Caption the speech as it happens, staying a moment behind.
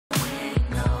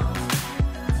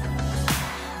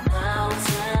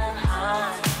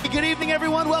evening,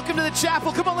 everyone. Welcome to the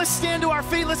chapel. Come on, let's stand to our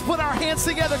feet. Let's put our hands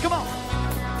together. Come on.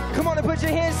 Come on and put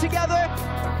your hands together.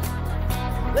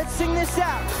 Let's sing this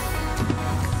out.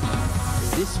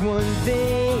 This one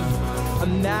thing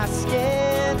I'm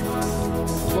asking,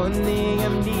 one thing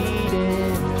I'm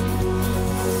needing,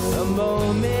 a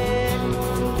moment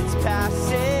it's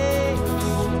passing,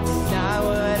 not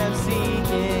what I'm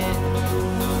seeking.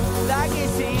 Like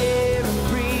it's the air I'm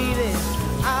breathing,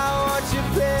 I want your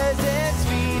presence,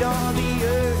 feet on the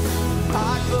earth,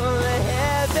 heart full of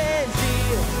heaven,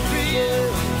 feel for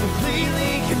you,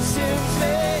 completely consumes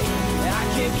me. I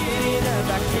can't get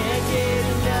enough, I can't get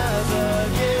enough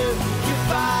of you. Your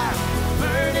fire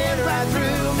burning right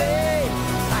through me.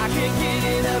 I can't get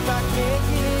enough, I can't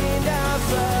get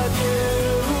enough of you.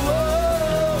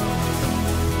 Oh,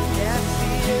 yes,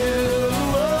 you.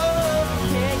 Oh,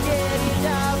 can't get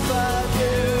enough of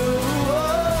you.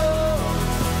 Oh,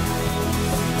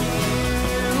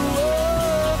 you.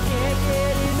 Oh, can't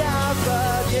get enough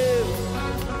of you.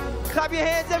 Clap your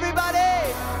hands, everybody.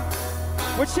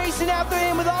 We're chasing after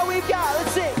him with all we've got.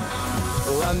 Let's sing.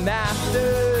 Oh, I'm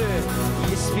after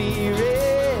your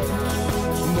spirit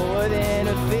more than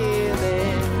a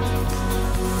feeling,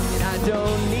 and I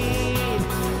don't need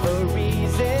a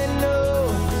reason,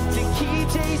 no, to keep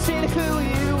chasing who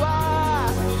you are.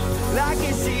 Like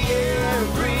it's the air I'm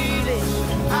breathing,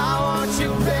 I want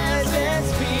your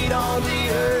presence, feet on the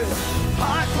earth,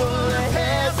 heart full of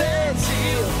heaven,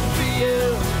 seal for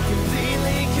you,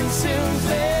 completely consumes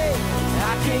me.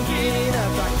 I can't get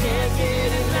enough, I can't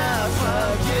get enough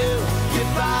of you. Your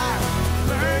fire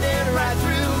burning right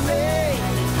through me.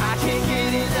 I can't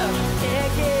get enough,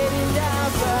 can't get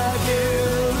enough of you.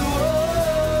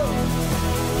 Oh,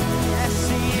 yes,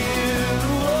 you.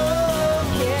 Oh,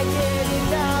 can't get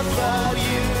enough of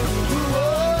you.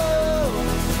 Oh,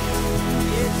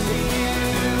 it's you.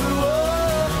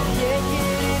 Oh, can't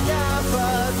get enough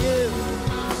of you.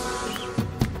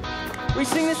 We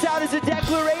sing this out as a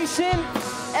declaration.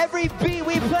 Every beat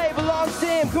we play belongs to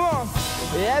him. Come on.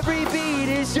 Every beat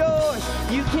is yours.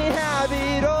 You can have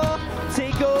it all.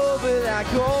 Take over like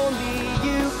only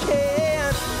you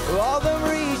can. All I'm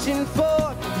reaching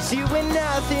for is you and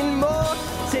nothing more.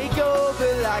 Take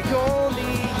over like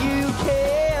only you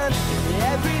can.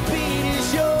 Every beat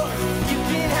is yours. You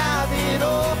can have it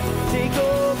all. Take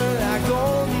over like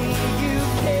only you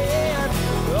can.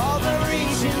 All I'm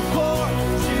reaching for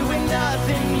is you and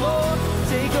nothing more.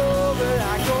 Take over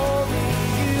like only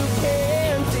you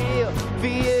can. Feel for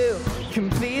you,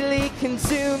 completely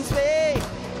consumes me.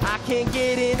 I can't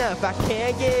get enough, I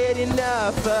can't get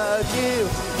enough of you.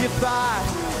 Your fire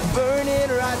burning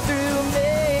right through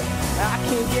me. I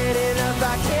can't get enough,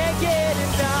 I can't get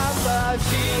enough of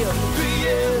you. For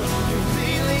you,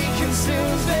 completely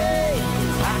consumes me.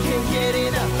 I can't get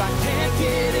enough, I can't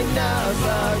get enough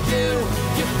of you.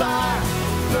 Your fire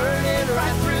burning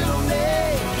right through me.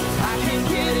 I can't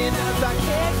get enough, I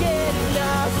can't get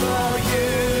enough of you.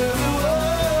 Oh,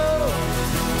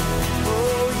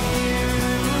 oh, you.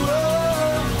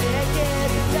 Oh, can't get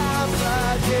enough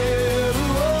of you.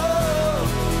 Oh,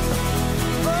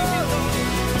 oh,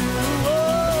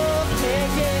 oh,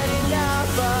 can't get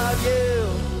enough of you.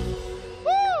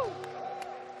 Woo!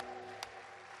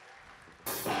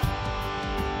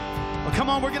 Well, come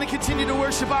on, we're going to continue to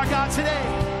worship our God today.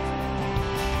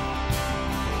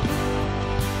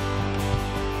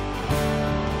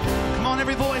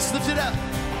 Every voice, lift it up.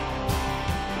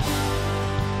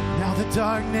 Now the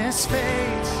darkness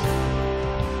fades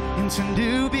into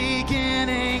new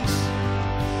beginnings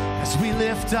as we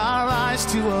lift our eyes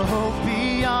to a hope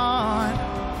beyond.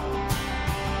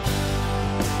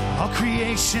 All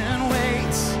creation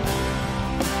waits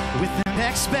with an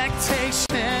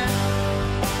expectation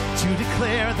to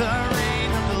declare the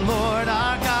reign of the Lord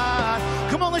our God.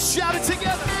 Come on, let's shout it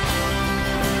together.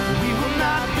 We will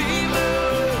not be moved.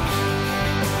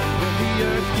 The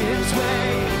earth gives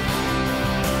way,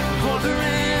 for the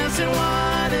risen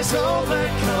one is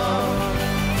overcome.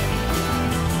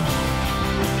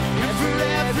 And for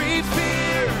every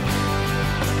fear,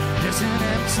 there's an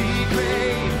empty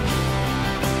grave,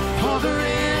 for the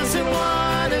risen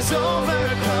one is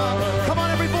overcome. Come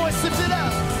on, every voice, lift it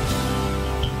up.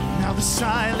 Now the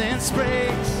silence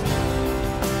breaks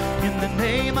in the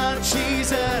name of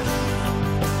Jesus.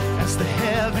 As the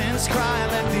heavens cry,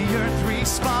 let the earth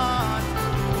respond.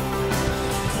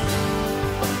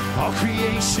 All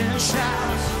creation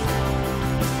shouts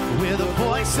with a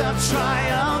voice of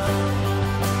triumph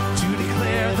to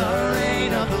declare the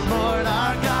reign of the Lord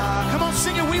our God. Come on,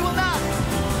 sing it. We will not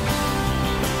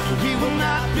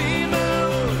be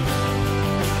moved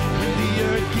when the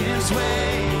earth gives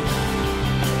way,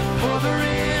 for the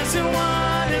risen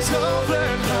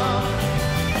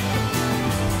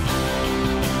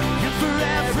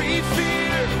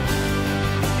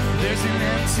there's an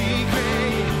empty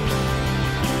grave.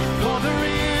 For the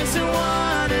risen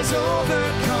one has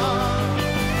overcome.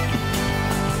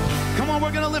 Come on,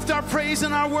 we're going to lift our praise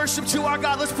and our worship to our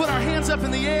God. Let's put our hands up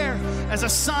in the air as a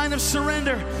sign of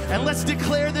surrender. And let's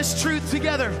declare this truth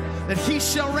together, that he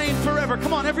shall reign forever.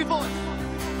 Come on, every voice.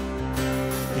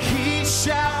 He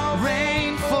shall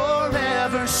reign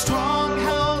forever.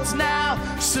 Strongholds now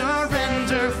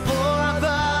surrender, for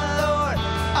the Lord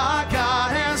our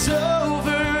God has overcome.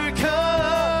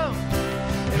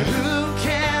 Who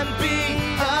can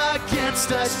be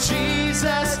against us?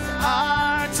 Jesus,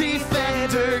 our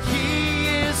defender. He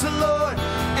is the Lord,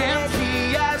 and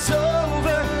he has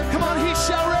over. Come on, he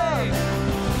shall reign.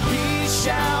 He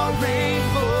shall reign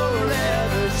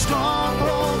forever.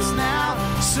 Strongholds now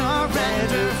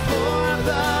surrender, for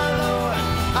the Lord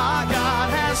our God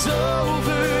has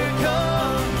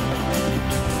overcome.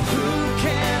 Who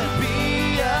can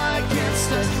be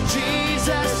against us?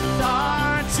 Jesus,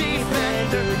 our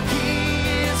defender. He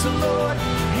is the Lord,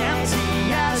 and he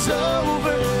has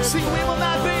over. Sing, we will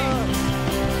not be,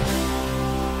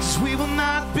 'cause we will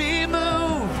not be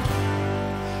moved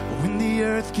when the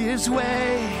earth gives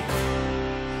way.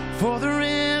 For the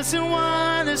risen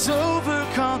one has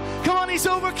overcome. Come on, he's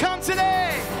overcome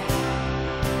today.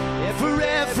 And for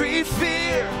every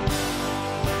fear,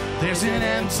 there's an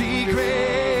empty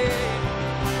grave.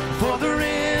 For the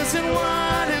risen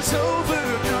one has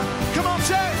overcome. Come on,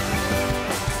 church.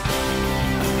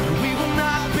 We will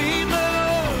not be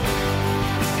moved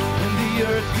when the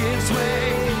earth gives way.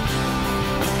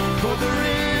 For the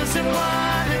risen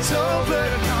one has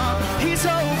overcome. He's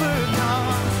overcome.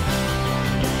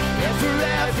 And for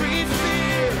every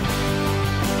fear,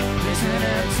 there's an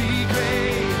empty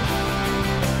grave.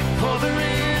 For the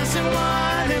risen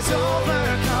one has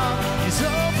overcome. He's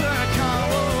overcome.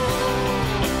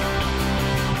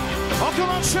 Oh, come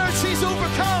on, church, he's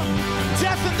overcome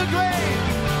death and the grave.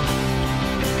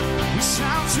 We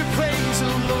shout your praise,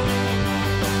 oh Lord.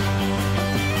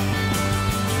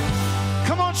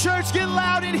 Come on, church, get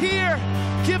loud in here.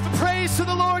 Give praise to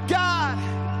the Lord God.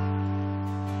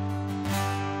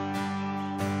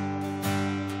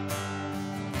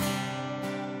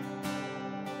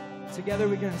 Together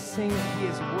we're going to sing that he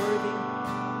is worthy.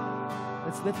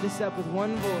 Let's lift this up with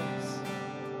one voice.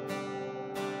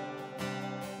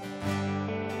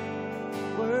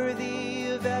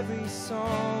 Worthy of every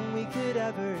song we could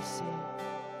ever sing.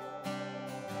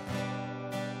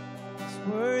 He's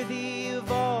worthy of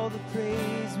all the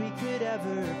praise we could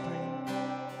ever bring.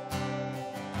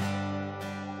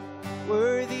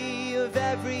 Worthy of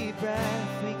every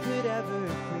breath we could ever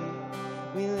breathe.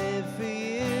 We live for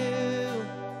you.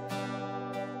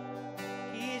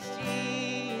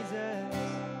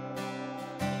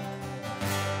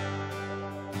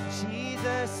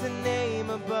 Jesus, the name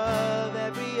above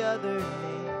every other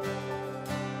name.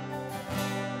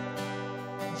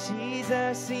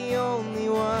 Jesus, the only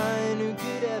one who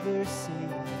could ever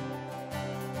save.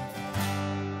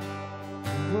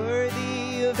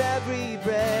 Worthy of every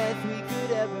breath we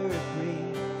could ever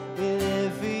breathe. We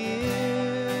live for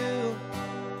you.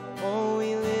 Oh,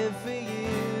 we live for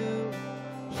you.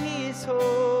 He is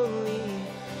holy,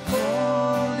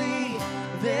 holy.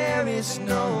 There is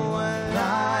no one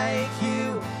like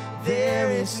you.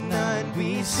 There is none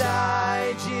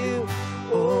beside you.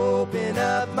 Open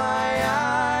up my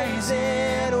eyes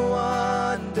in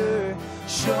wonder.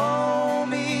 Show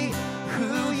me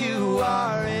who you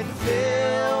are and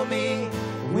fill me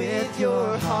with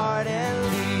your heart and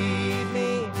lead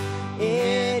me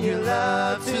in your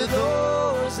love to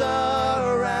those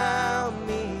around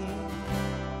me.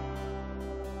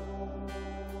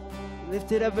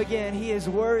 Lift it up again. He is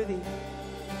worthy.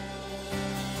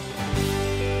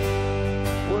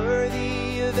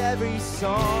 Worthy of every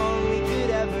song we could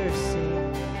ever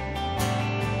sing.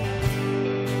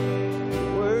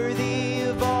 Worthy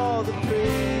of all the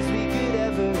praise we could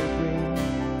ever bring.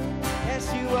 Yes,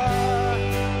 you are.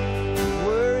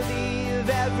 Worthy of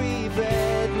every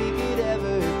breath we could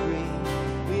ever breathe.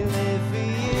 We live for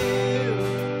you.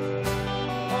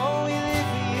 Oh, we live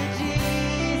for you, Jesus.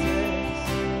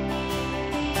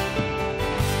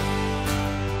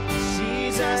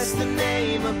 Jesus, the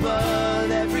name above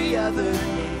every other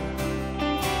name.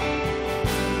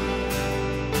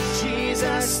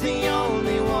 Jesus, the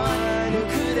only one who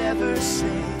could ever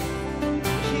save.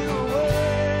 You're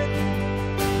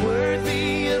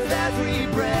worthy of every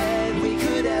breath we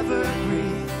could ever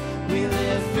breathe. We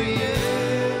live for you.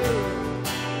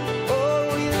 Oh,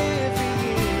 we live for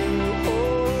you.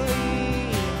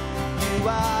 Holy, you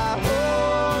are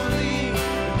holy.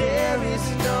 There is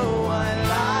no one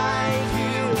like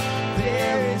you.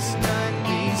 There is none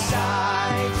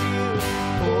beside you.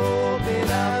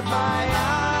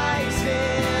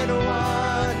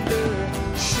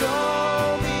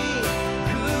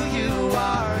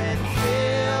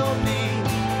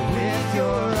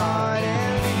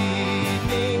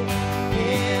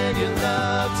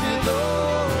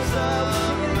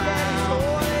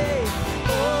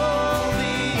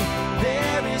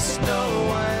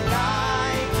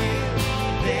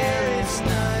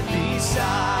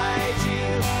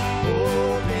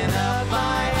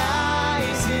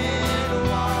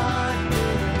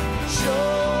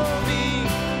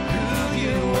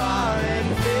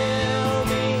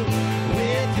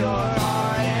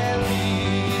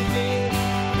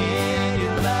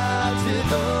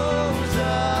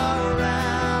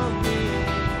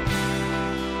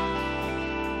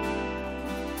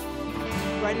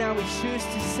 right now we choose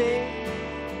to sing,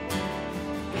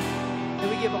 that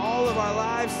we give all of our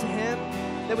lives to him,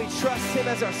 that we trust him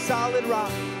as our solid rock.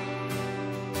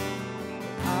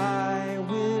 I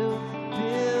will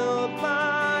build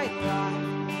my life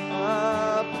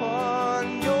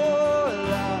upon your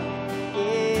love.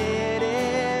 It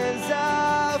is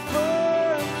a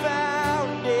firm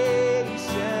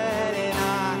foundation, and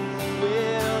I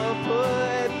will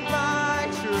put my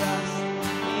trust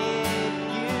in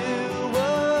you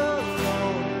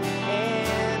alone,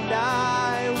 and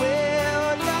I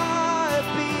will not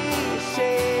be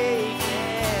shaken.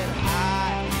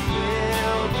 I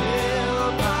will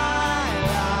build my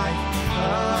life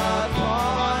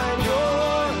upon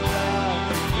your love.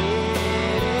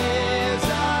 It is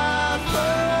a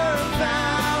firm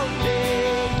foundation.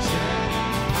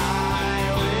 I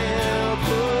will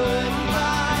put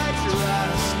my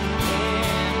trust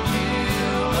in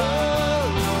you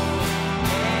alone,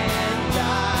 and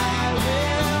I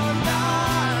will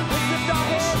not be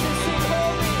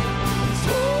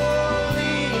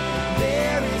holy.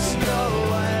 There is no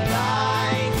one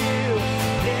like you.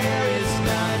 There is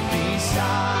none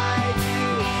beside you.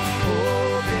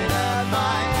 Open up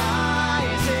my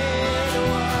eyes in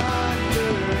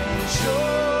wonder and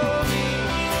show me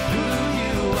who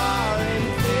you are, and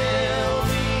fill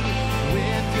me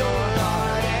with your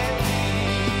heart and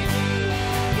lead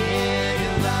me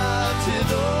in love to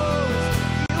those.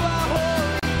 You are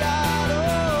holy, God,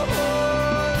 oh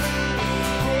holy.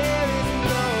 There is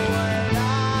no one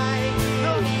like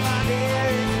you. There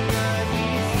is none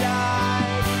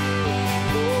beside you.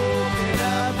 Open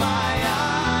up my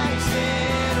eyes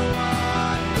in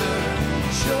wonder.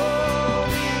 Show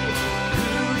me who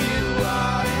you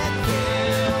are, and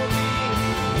fill me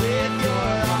with your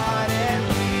heart and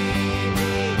lead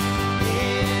me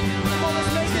in love. Come on,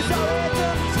 let's make this our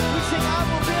anthem. We sing, I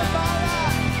will build my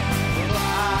life.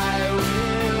 I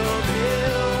will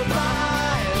build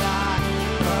my life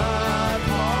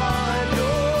upon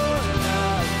your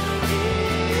love.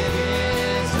 It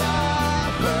is a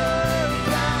firm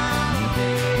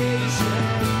foundation.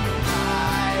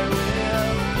 I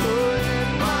will put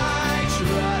my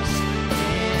trust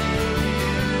in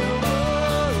you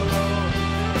alone,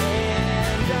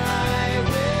 and I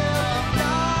will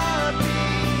not be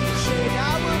shaken.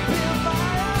 I will build my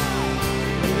life.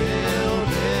 Will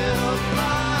build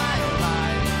my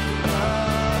life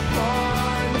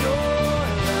upon your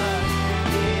love.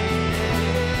 It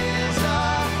is a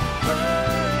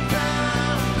firm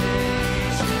foundation.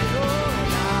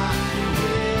 I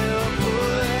will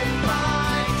put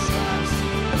my trust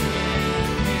in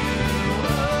you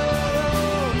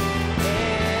alone,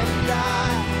 and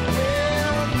I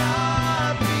will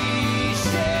not be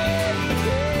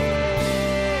shaken.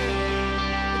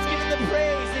 Let's give him the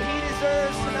praise that he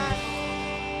deserves tonight.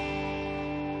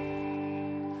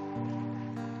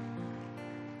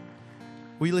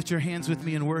 Will you lift your hands with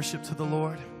me in worship to the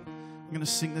Lord? I'm going to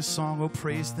sing this song, Oh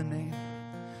Praise the Name.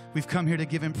 We've come here to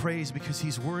give him praise because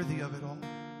he's worthy of it all.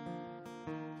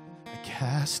 I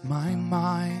cast my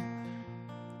mind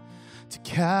to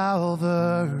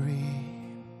Calvary,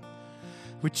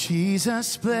 where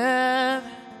Jesus bled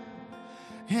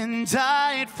and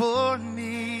died for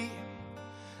me.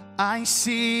 I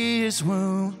see his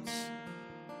wounds,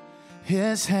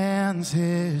 his hands,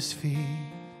 his feet,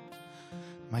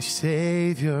 my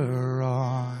Savior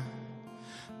on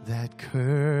that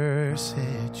cursed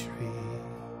tree.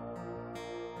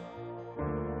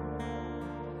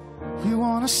 We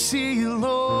want to see you,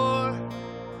 Lord.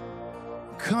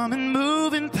 Come and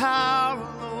move in power,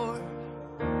 Lord.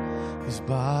 His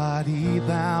body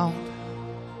bound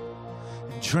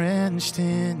and drenched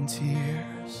in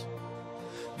tears,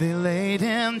 they laid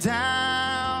him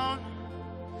down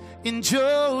in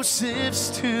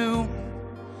Joseph's tomb,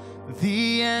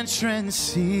 the entrance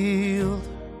sealed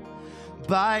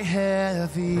by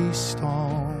heavy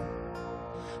stone.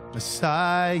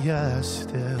 Messiah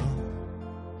still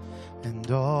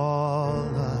and all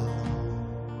alone.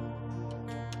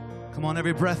 Come on,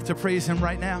 every breath to praise him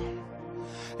right now.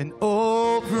 And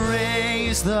oh,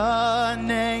 praise the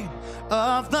name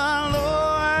of the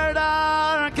Lord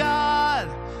our God.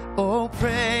 Oh,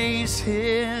 praise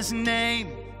his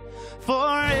name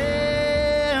forevermore.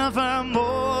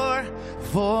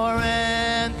 For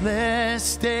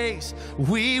endless days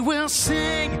we will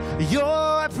sing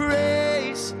your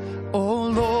praise, oh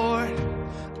Lord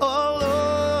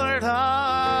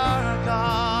our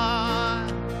God.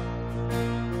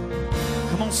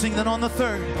 Come on, sing that on the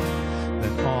third.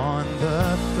 Then on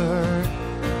the third,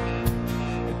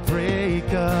 at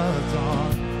break of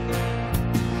dawn,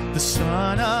 the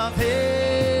Son of Heaven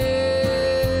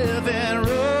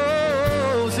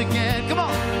rose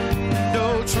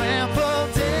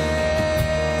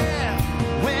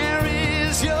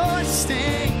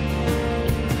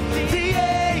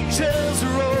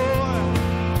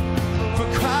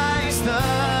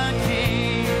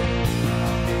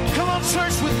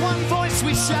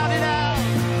shout it out.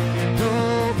 And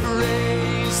oh,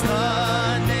 praise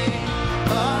the name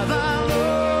of the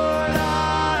Lord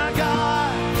our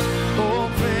God. Oh,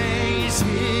 praise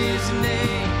his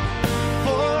name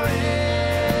forevermore.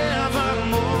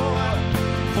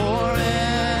 For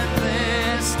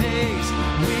endless days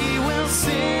we will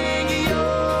sing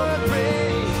your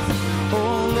praise.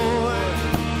 Oh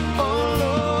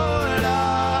Lord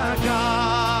our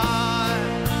God.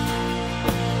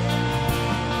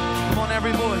 Come on,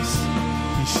 every voice.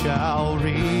 He shall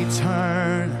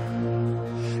return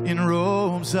in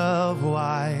robes of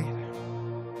white.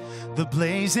 The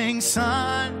blazing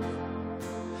sun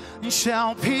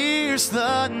shall pierce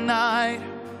the night,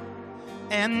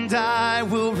 and I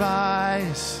will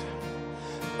rise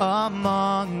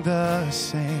among the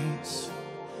saints,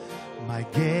 my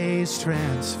gaze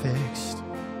transfixed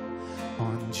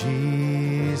on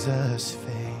Jesus' face.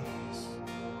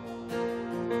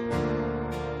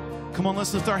 Come on,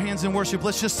 let's lift our hands in worship.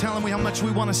 Let's just tell him how much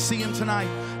we want to see him tonight.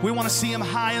 We want to see him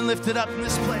high and lifted up in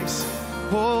this place.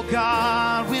 Oh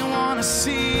God, we want to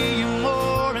see you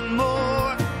more and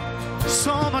more,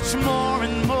 so much more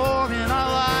and more in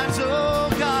our lives. Oh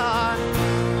God,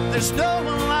 there's no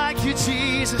one like you,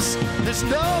 Jesus. There's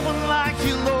no one like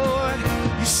you, Lord.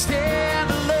 You stand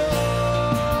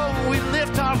alone. We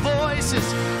lift our voices.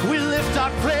 We lift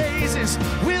our praises.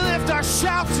 We lift our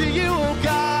shout to you, oh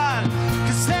God,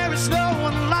 because there is no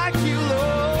one like you,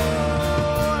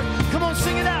 Lord. Come on,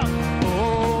 sing it out.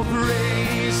 Oh,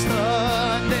 praise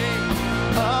the name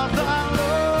of the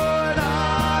Lord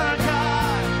our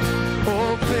God.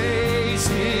 Oh, praise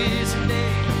his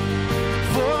name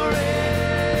forevermore.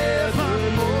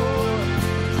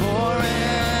 For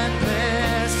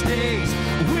endless days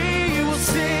we will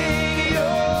sing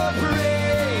your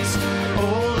praise.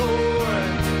 Oh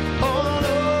Lord our.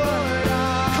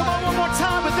 Come on, one more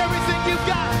time with everything you've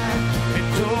got. And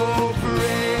oh,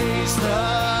 praise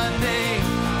the name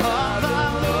of the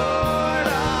Lord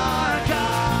our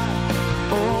God.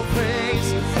 Oh, praise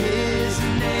his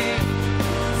name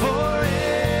forevermore.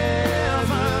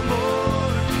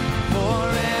 For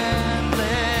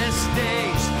endless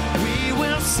days we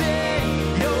will sing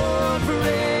your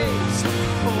praise.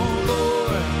 Oh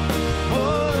Lord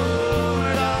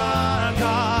our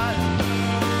God.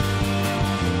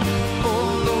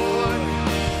 Oh Lord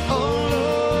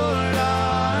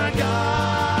our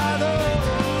God.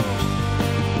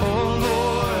 Oh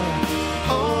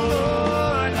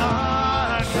Lord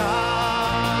our God.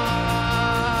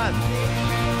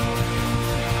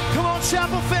 Come on,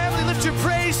 Chapel family, lift your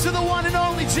praise to the one and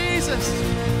only Jesus.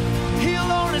 He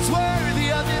alone is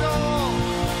worthy of it all.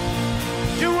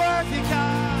 You're worthy,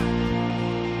 God.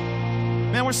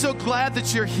 Man, we're so glad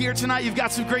that you're here tonight. You've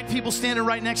got some great people standing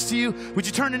right next to you. Would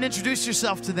you turn and introduce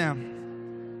yourself to them?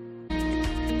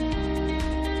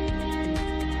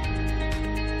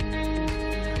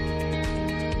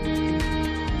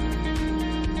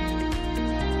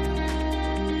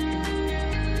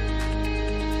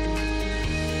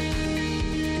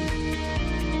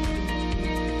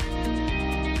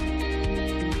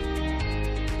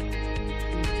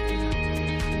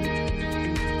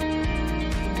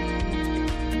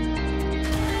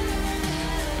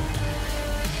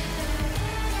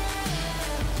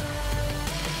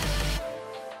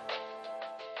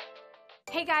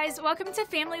 Hey guys, welcome to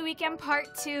Family Weekend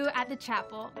Part 2 at the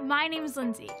Chapel. My name is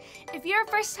Lindsay. If you're a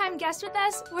first-time guest with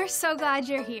us, we're so glad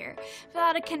you're here. Fill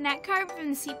out a Connect card from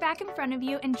the seat back in front of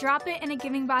you and drop it in a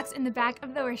giving box in the back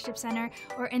of the worship center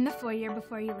or in the foyer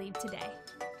before you leave today.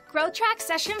 Growth Track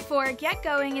Session 4 Get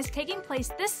Going is taking place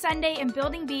this Sunday in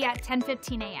Building B at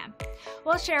 10:15 a.m.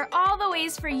 We'll share all the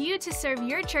ways for you to serve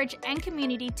your church and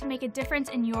community to make a difference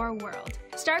in your world.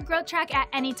 Start Growth Track at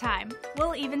any time.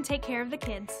 We'll even take care of the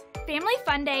kids. Family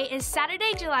Fun Day is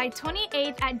Saturday, July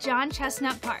 28th at John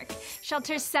Chestnut Park.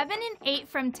 Shelters 7 and 8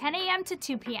 from 10 a.m. to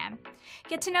 2 p.m.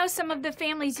 Get to know some of the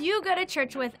families you go to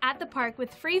church with at the park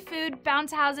with free food,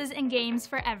 bounce houses, and games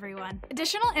for everyone.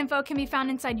 Additional info can be found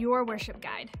inside your worship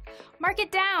guide. Mark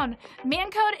it down!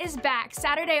 Man Code is back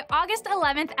Saturday, August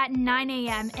 11th at 9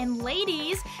 a.m. And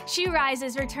ladies, She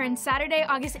Rises returns Saturday,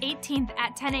 August 18th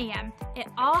at 10 a.m. It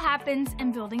all happens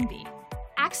in Building B.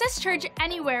 Access church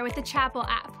anywhere with the Chapel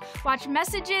app. Watch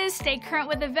messages, stay current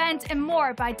with events, and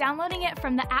more by downloading it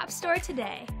from the App Store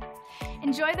today.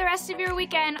 Enjoy the rest of your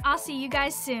weekend. I'll see you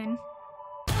guys soon.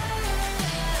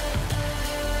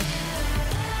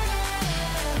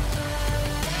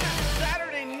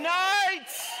 Saturday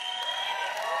night!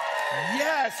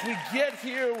 Yes, we get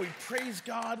here, we praise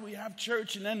God, we have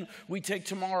church, and then we take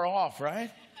tomorrow off, right?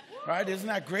 Right? Isn't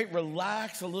that great?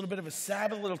 Relax, a little bit of a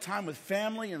Sabbath, a little time with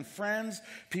family and friends,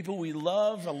 people we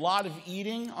love, a lot of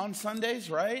eating on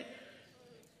Sundays, right?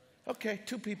 Okay,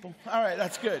 2 people. All right,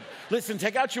 that's good. Listen,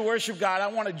 take out your worship guide. I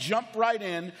want to jump right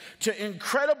in to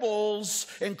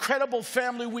Incredibles, Incredible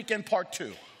Family Weekend Part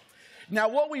 2. Now,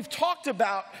 what we've talked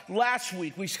about last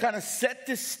week, we kind of set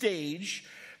the stage,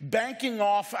 banking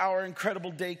off our incredible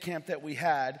day camp that we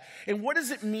had. And what does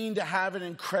it mean to have an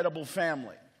incredible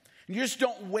family? You just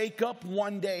don't wake up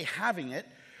one day having it.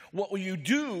 What you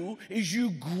do is you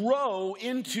grow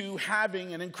into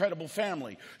having an incredible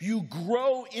family. You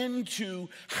grow into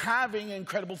having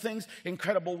incredible things,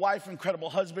 incredible wife, incredible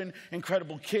husband,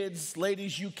 incredible kids.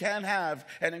 Ladies, you can have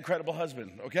an incredible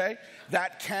husband, okay?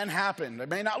 That can happen. It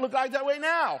may not look like that way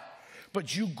now,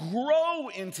 but you grow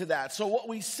into that. So what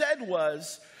we said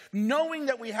was, knowing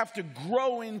that we have to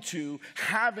grow into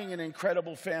having an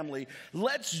incredible family,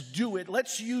 let's do it.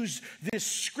 Let's use this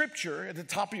scripture at the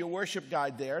top of your worship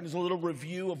guide there. There's a little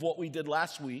review of what we did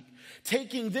last week.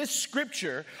 Taking this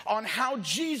scripture on how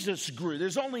Jesus grew.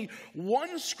 There's only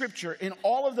one scripture in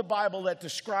all of the Bible that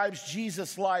describes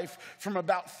Jesus' life from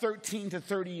about 13 to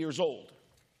 30 years old.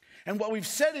 And what we've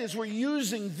said is we're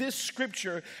using this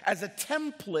scripture as a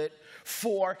template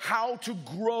for how to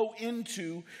grow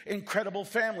into incredible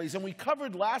families. And we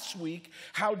covered last week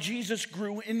how Jesus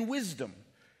grew in wisdom.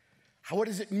 What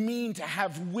does it mean to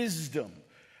have wisdom?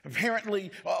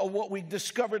 Apparently, what we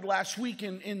discovered last week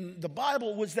in the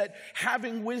Bible was that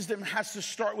having wisdom has to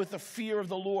start with a fear of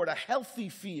the Lord, a healthy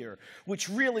fear, which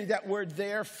really that word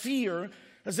there, fear,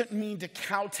 doesn't mean to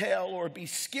kowtow or be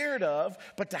scared of,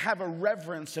 but to have a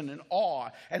reverence and an awe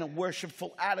and a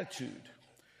worshipful attitude.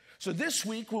 So this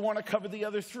week, we want to cover the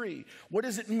other 3. What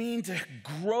does it mean to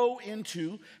grow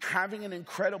into having an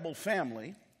incredible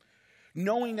family?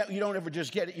 Knowing that you don't ever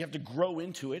just get it, you have to grow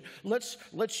into it.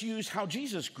 Let's use how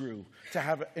Jesus grew to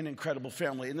have an incredible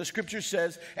family. And the scripture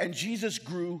says, and Jesus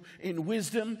grew in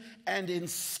wisdom and in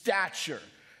stature.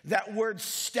 That word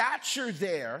stature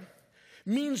there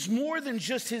means more than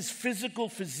just his physical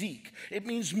physique. It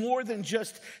means more than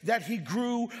just that he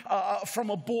grew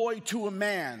from a boy to a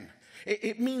man.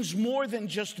 It means more than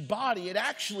just body. It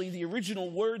actually, the original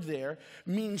word there,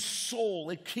 means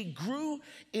soul. He grew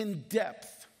in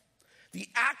depth. The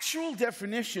actual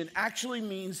definition actually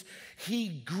means he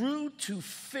grew to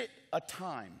fit a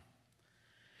time.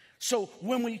 So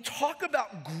when we talk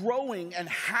about growing and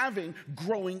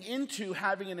growing into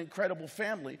having an incredible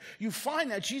family, you find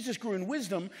that Jesus grew in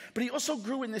wisdom, but he also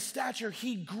grew in the stature.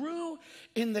 He grew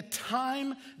in the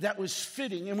time that was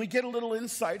fitting. And we get a little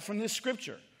insight from this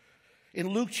scripture. In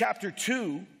Luke chapter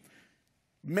 2,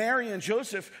 Mary and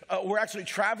Joseph were actually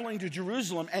traveling to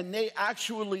Jerusalem, and they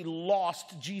actually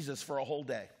lost Jesus for a whole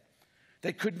day.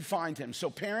 They couldn't find him. So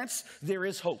parents, there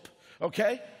is hope,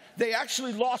 okay? They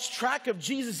actually lost track of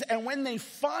Jesus, and when they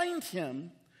find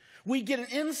him, we get an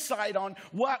insight on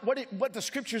what the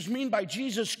scriptures mean by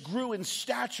Jesus grew in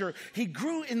stature. He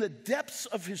grew in the depths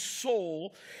of his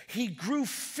soul. He grew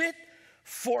fit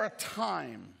for a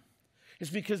time. It's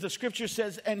because the scripture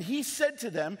says, and he said to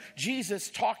them,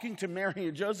 Jesus talking to Mary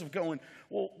and Joseph going,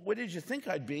 well, what did you think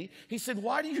I'd be? He said,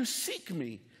 why do you seek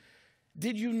me?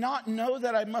 Did you not know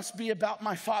that I must be about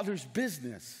my Father's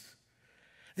business?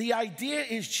 The idea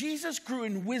is Jesus grew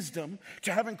in wisdom.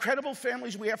 To have incredible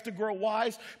families, we have to grow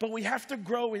wise, but we have to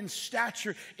grow in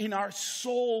stature, in our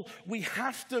soul. We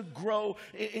have to grow.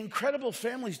 Incredible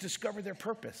families discover their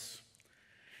purpose.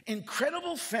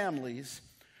 Incredible families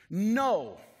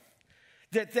know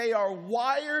that they are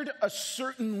wired a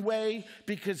certain way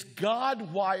because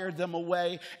God wired them a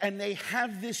way, and they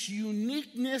have this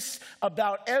uniqueness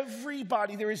about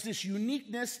everybody. There is this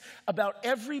uniqueness about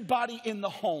everybody in the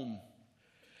home.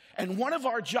 And one of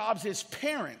our jobs as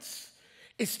parents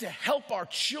is to help our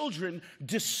children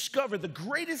discover the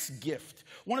greatest gift.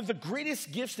 One of the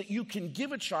greatest gifts that you can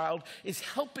give a child is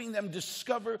helping them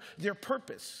discover their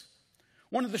purpose.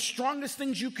 One of the strongest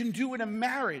things you can do in a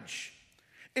marriage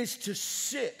is to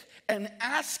sit and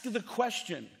ask the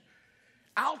question,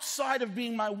 outside of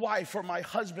being my wife or my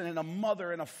husband and a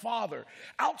mother and a father,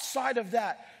 outside of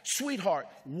that, sweetheart,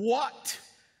 what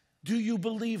do you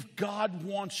believe God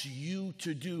wants you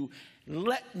to do?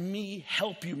 Let me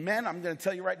help you. Men, I'm going to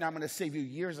tell you right now, I'm going to save you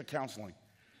years of counseling.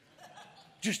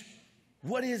 Just,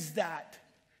 what is that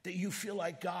you feel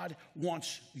like God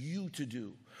wants you to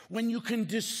do? When you can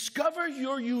discover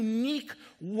your unique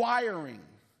wiring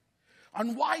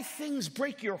on why things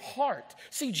break your heart.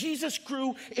 See, Jesus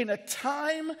grew in a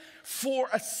time for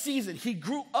a season. He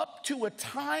grew up to a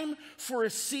time for a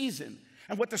season.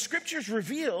 And what the scriptures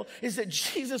reveal is that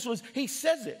Jesus he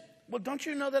says it. Well, don't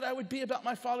you know that I would be about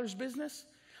my Father's business?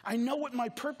 I know what my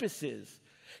purpose is.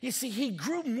 You see, he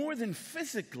grew more than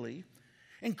physically.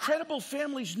 Incredible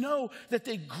families know that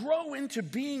they grow into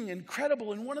being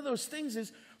incredible, and one of those things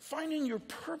is finding your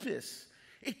purpose.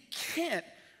 It can't,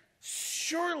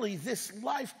 surely this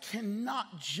life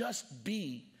cannot just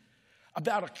be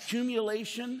about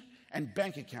accumulation and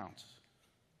bank accounts.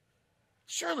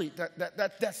 Surely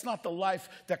that's not the life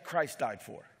that Christ died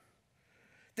for.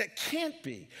 That can't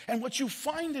be. And what you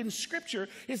find in Scripture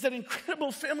is that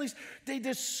incredible families, they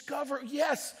discover,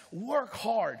 yes, work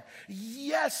hard.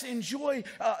 Yes, enjoy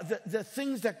the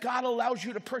things that God allows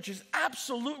you to purchase.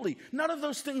 Absolutely. None of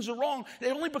those things are wrong.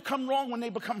 They only become wrong when they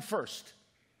become first.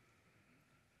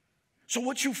 So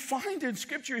what you find in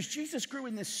Scripture is Jesus grew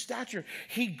in this stature.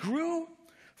 He grew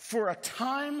for a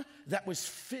time that was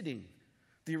fitting,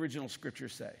 the original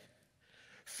Scriptures say.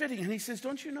 Fitting. And he says,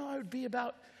 don't you know I would be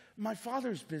about my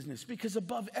Father's business? Because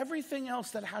above everything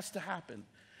else that has to happen,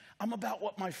 I'm about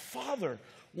what my Father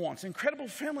wants. Incredible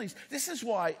families. This is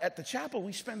why at the chapel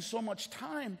we spend so much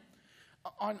time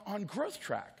on Growth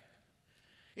Track.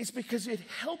 It's because it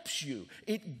helps you.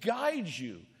 It guides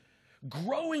you.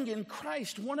 Growing in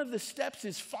Christ, one of the steps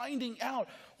is finding out,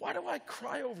 why do I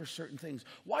cry over certain things?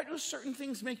 Why do certain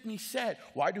things make me sad?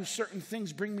 Why do certain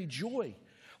things bring me joy?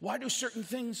 Why do certain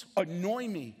things annoy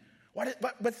me?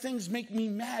 But things make me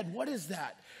mad. What is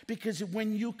that? Because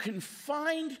when you can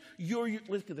find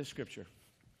look at the Scripture.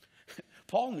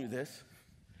 Paul knew this.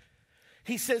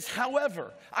 He says,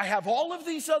 however, I have all of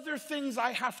these other things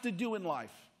I have to do in life.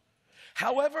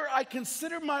 However, I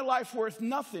consider my life worth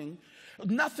nothing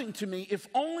to me if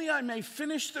only I may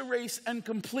finish the race and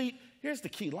complete, here's the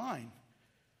key line,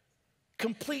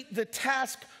 complete the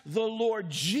task the Lord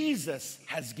Jesus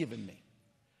has given me.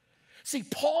 See,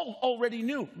 Paul already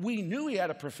knew. We knew he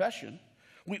had a profession.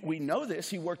 We know this.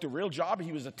 He worked a real job.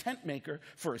 He was a tent maker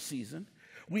for a season.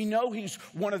 We know he's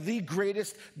one of the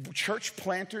greatest church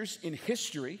planters in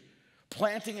history,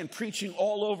 planting and preaching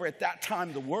all over at that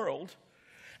time the world.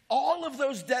 All of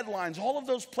those deadlines, all of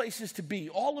those places to be,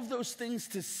 all of those things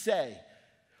to say,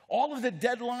 all of the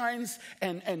deadlines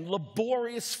and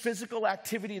laborious physical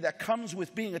activity that comes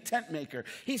with being a tent maker.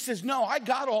 He says, no, I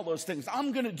got all those things.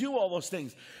 I'm going to do all those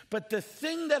things. But the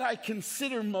thing that I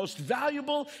consider most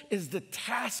valuable is the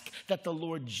task that the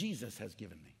Lord Jesus has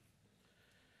given me.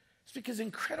 It's because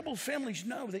incredible families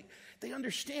know, they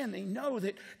understand, they know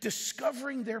that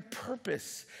discovering their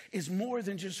purpose is more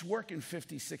than just working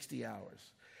 50, 60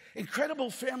 hours. Incredible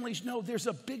families know there's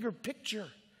a bigger picture.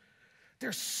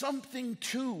 There's something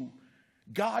to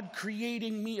God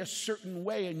creating me a certain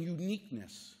way and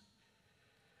uniqueness.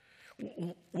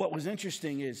 What was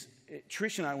interesting is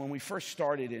Trish and I, when we first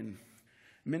started in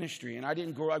ministry, and I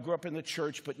grew up in the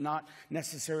church, but not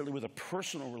necessarily with a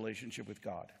personal relationship with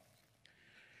God.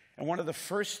 And one of the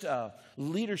first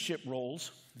leadership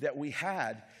roles that we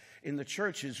had in the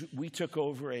church is we took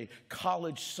over a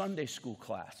college Sunday school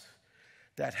class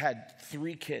that had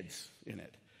 3 kids in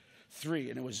it. 3,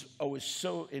 and it was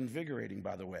so invigorating,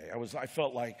 by the way. I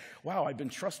felt like, wow, I've been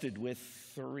trusted with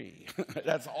 3.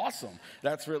 That's awesome.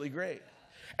 That's really great.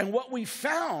 And what we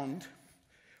found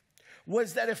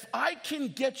was that if I can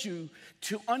get you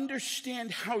to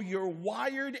understand how you're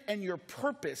wired and your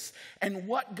purpose and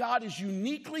what God has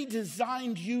uniquely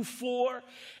designed you for,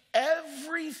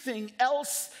 everything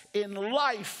else in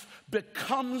life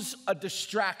becomes a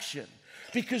distraction.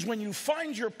 Because when you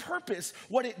find your purpose,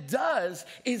 what it does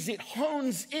is it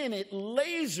hones in, it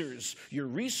lasers your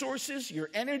resources, your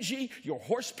energy, your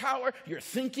horsepower, your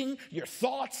thinking, your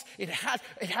thoughts. It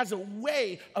has a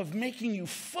way of making you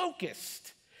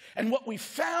focused. And what we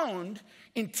found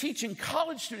in teaching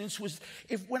college students was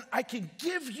when I could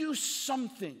give you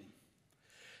something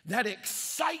that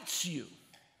excites you.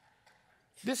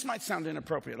 This might sound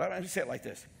inappropriate. Let me say it like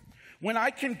this. When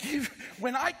I can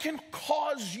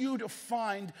cause you to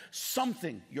find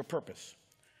something, your purpose.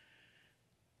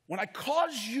 When I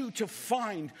cause you to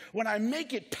find, when I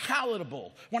make it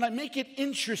palatable, when I make it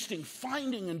interesting,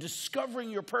 finding and discovering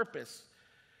your purpose,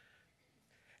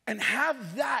 and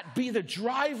have that be the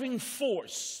driving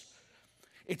force,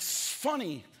 it's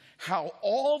funny how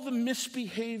all the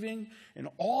misbehaving and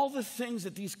all the things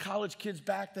that these college kids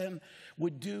back then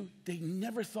would do, they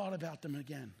never thought about them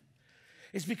again.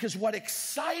 Is because what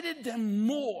excited them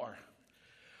more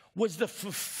was the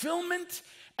fulfillment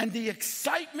and the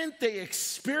excitement they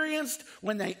experienced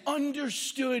when they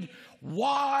understood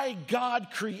why God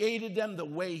created them the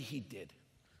way he did.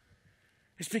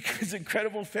 It's because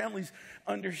incredible families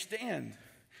understand.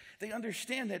 They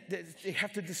understand that they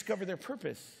have to discover their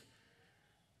purpose.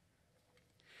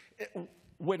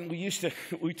 when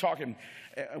we talk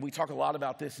a lot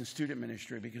about this in student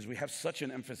ministry because we have such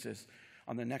an emphasis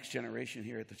on the next generation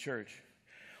here at the church.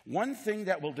 One thing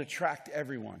that will detract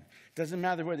everyone, doesn't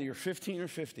matter whether you're 15 or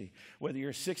 50, whether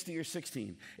you're 60 or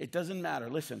 16, it doesn't matter.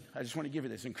 Listen, I just want to give you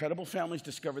this. Incredible families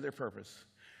discover their purpose.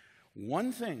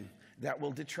 One thing that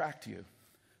will detract you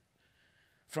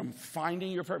from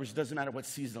finding your purpose, it doesn't matter what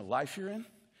season of life you're in.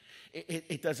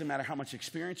 It doesn't matter how much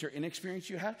experience or inexperience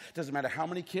you have. It doesn't matter how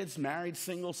many kids, married,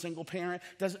 single parent.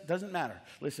 Doesn't matter.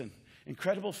 Listen,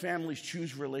 incredible families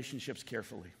choose relationships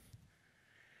carefully.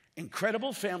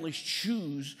 Incredible families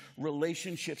choose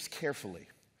relationships carefully.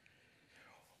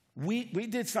 We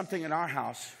did something in our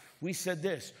house. We said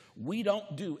this: we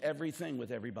don't do everything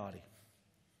with everybody.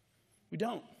 We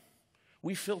don't.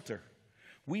 We filter.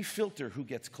 We filter who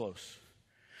gets close.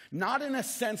 Not in a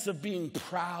sense of being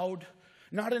proud,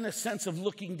 not in a sense of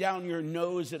looking down your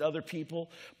nose at other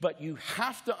people, but you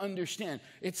have to understand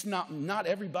it's not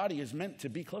everybody is meant to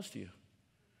be close to you.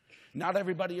 Not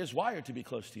everybody is wired to be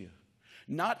close to you.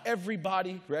 Not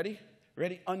everybody, ready,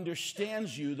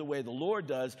 understands you the way the Lord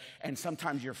does, and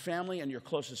sometimes your family and your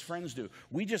closest friends do.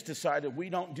 We just decided we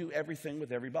don't do everything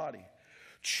with everybody.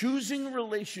 Choosing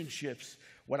relationships,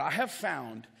 what I have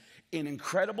found in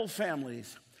incredible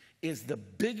families, is the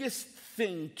biggest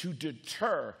thing to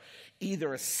deter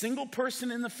either a single person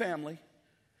in the family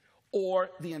or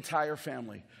the entire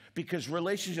family. Because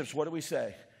relationships, what do we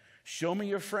say? Show me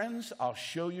your friends, I'll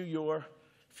show you your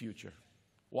future.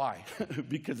 Why?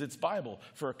 Because it's Bible.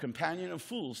 For a companion of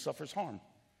fools suffers harm.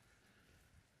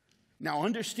 Now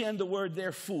understand the word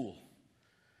there, fool.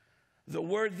 The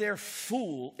word there,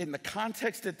 fool, in the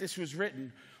context that this was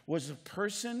written, was a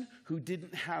person who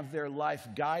didn't have their life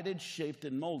guided, shaped,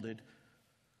 and molded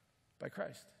by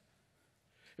Christ.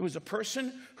 It was a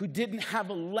person who didn't have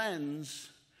a lens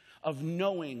of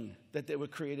knowing that they were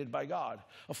created by God.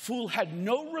 A fool had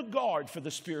no regard for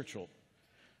the spiritual.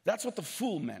 That's what the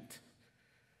fool meant.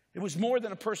 It was more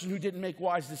than a person who didn't make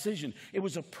wise decisions. It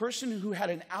was a person who had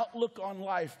an outlook on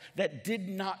life that did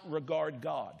not regard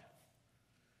God.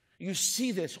 You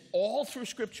see this all through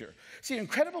Scripture. See,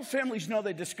 incredible families know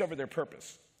they discover their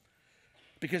purpose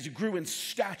because it grew in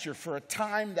stature for a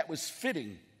time that was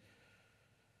fitting.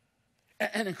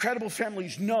 And incredible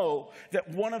families know that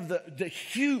one of the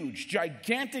huge,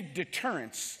 gigantic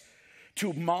deterrents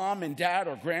to mom and dad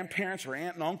or grandparents or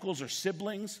aunt and uncles or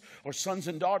siblings or sons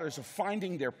and daughters of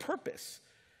finding their purpose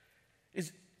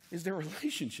is their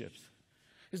relationships,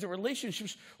 is their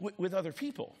relationships with other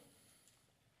people.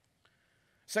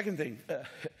 Second thing,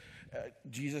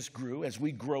 Jesus grew as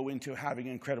we grow into having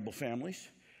incredible families.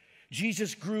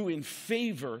 Jesus grew in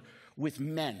favor with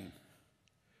men.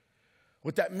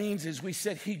 What that means is we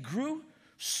said he grew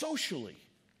socially.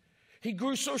 He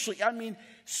grew socially. I mean,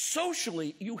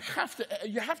 socially, you have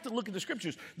to look at the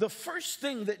scriptures. The first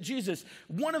thing that Jesus,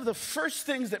 one of the first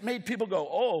things that made people go,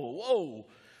 oh, whoa,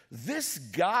 this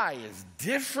guy is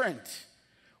different.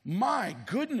 My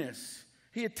goodness.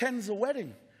 He attends a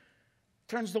wedding,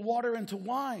 turns the water into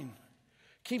wine,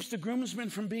 keeps the groomsmen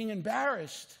from being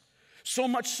embarrassed. So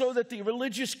much so that the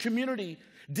religious community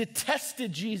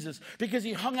detested Jesus because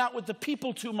he hung out with the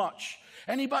people too much.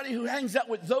 Anybody who hangs out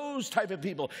with those type of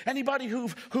people, anybody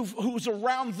who's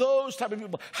around those type of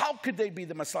people, how could they be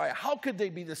the Messiah? How could they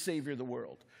be the Savior of the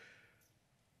world?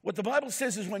 What the Bible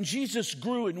says is when Jesus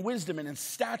grew in wisdom and in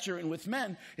stature and with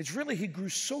men, it's really he grew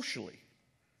socially.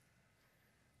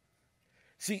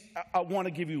 See, I want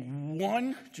to give you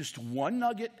just one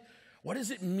nugget. What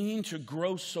does it mean to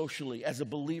grow socially as a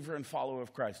believer and follower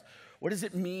of Christ? What does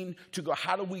it mean to go,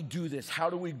 how do we do this?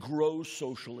 How do we grow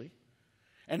socially?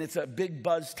 And it's a big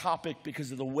buzz topic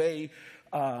because of the way,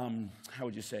 how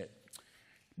would you say it?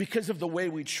 Because of the way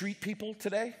we treat people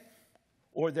today,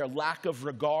 or their lack of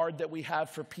regard that we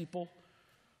have for people,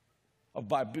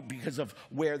 because of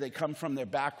where they come from, their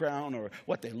background, or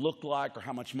what they look like, or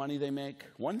how much money they make.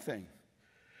 One thing,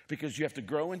 because you have to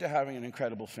grow into having an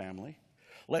incredible family.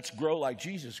 Let's grow like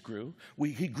Jesus grew.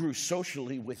 He grew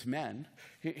socially with men.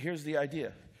 Here's the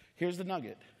idea. Here's the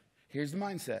nugget. Here's the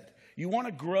mindset. You want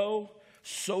to grow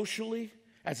socially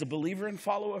as a believer and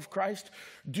follower of Christ?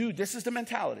 Dude, this is the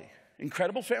mentality.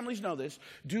 Incredible families know this.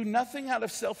 Do nothing out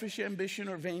of selfish ambition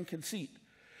or vain conceit,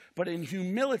 but in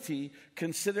humility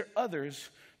consider others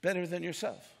better than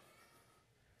yourself.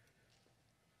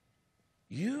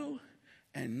 You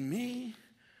and me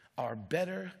are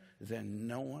better than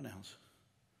no one else.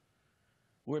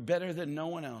 We're better than no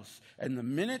one else. And the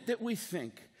minute that we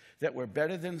think that we're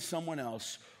better than someone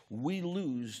else, we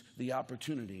lose the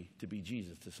opportunity to be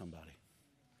Jesus to somebody.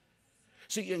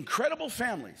 See, incredible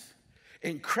families,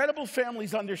 Incredible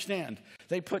families understand.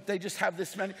 They just have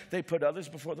this many, they put others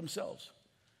before themselves.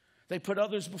 They put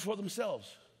others before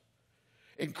themselves.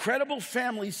 Incredible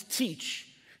families teach,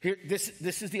 here,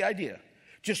 this is the idea.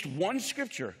 Just one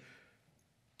scripture.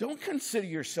 Don't consider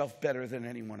yourself better than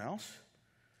anyone else.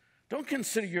 Don't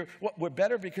consider we're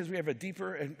better because we have a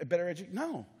deeper and a better education.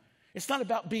 No, it's not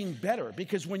about being better,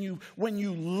 because when you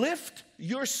lift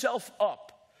yourself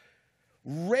up,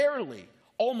 rarely,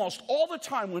 almost all the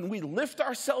time when we lift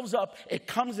ourselves up, it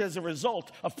comes as a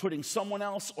result of putting someone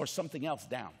else or something else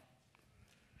down.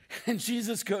 And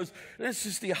Jesus goes, it's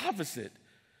just the opposite.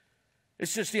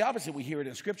 It's just the opposite. We hear it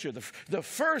in Scripture. The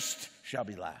first shall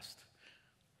be last.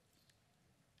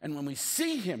 And when we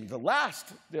see him, the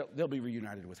last, they'll be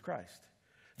reunited with Christ.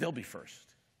 They'll be first.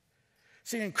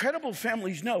 See, incredible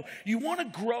families know you want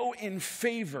to grow in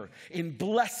favor, in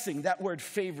blessing. That word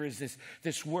favor is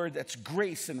this word that's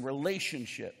grace and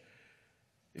relationship.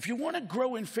 If you want to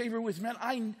grow in favor with men,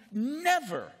 I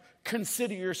never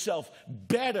consider yourself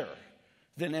better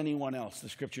than anyone else, the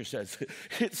Scripture says.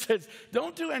 It says,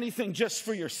 don't do anything just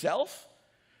for yourself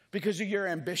because of your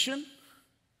ambition.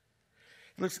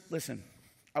 Listen,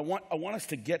 I want us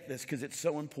to get this because it's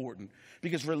so important.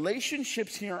 Because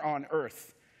relationships here on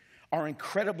earth are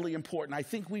incredibly important. I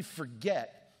think we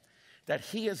forget that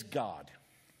he is God.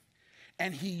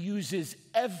 And he uses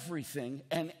everything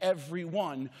and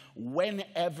everyone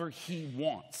whenever he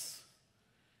wants.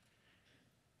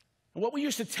 And what we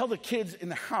used to tell the kids in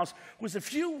the house was,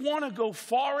 if you want to go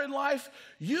far in life,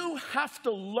 you have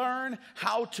to learn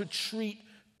how to treat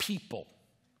people.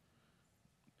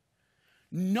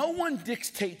 No one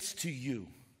dictates to you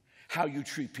how you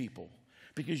treat people,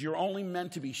 because you're only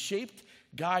meant to be shaped,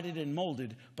 guided, and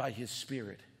molded by his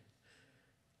Spirit.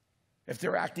 If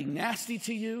they're acting nasty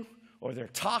to you or they're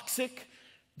toxic,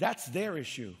 that's their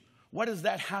issue. What does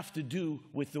that have to do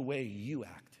with the way you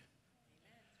act?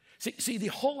 See, the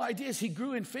whole idea is he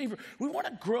grew in favor. We want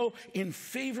to grow in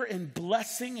favor and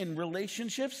blessing in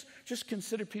relationships. Just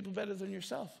consider people better than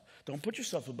yourself. Don't put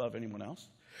yourself above anyone else.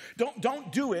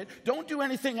 Don't do it. Don't do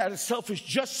anything out of selfish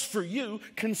just for you.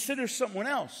 Consider someone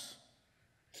else.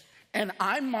 And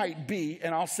I might be,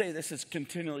 and I'll say this is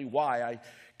continually why I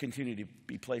continue to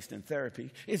be placed in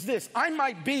therapy, is this: I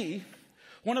might be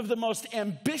one of the most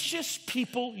ambitious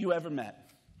people you ever met.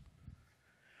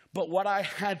 But what I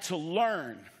had to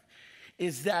learn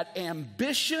is that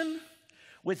ambition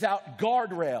without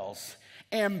guardrails,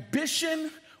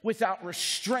 ambition without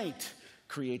restraint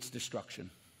creates destruction.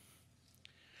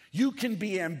 You can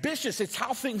be ambitious. It's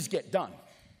how things get done.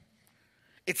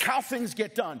 It's how things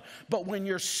get done. But when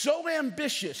you're so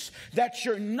ambitious that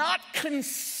you're not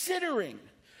considering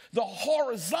the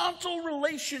horizontal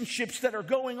relationships that are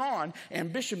going on,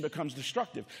 ambition becomes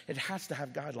destructive. It has to have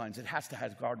guidelines. It has to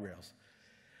have guardrails.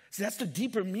 See, that's the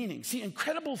deeper meaning. See,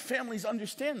 incredible families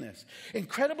understand this.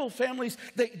 Incredible families,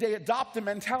 they adopt the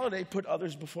mentality, they put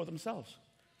others before themselves.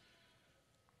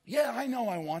 Yeah, I know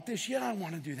I want this. Yeah, I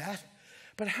want to do that.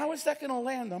 But how is that going to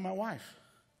land on my wife?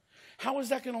 How is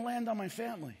that going to land on my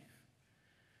family?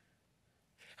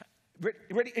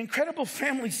 Incredible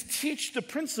families teach the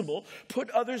principle, put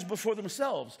others before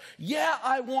themselves. Yeah,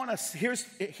 I want to.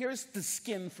 Here's the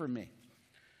skin for me.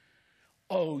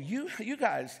 Oh, you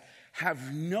guys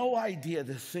have no idea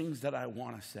the things that I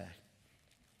want to say.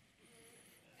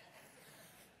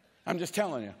 I'm just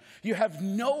telling you. You have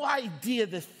no idea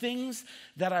the things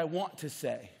that I want to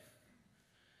say.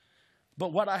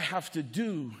 But what I have to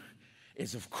do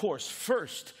is, of course,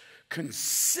 first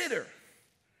consider,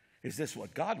 is this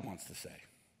what God wants to say?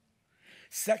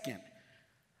 Second,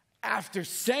 after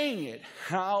saying it,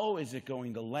 how is it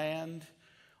going to land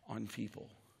on people?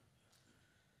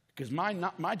 Because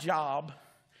my job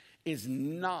is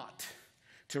not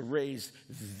to raise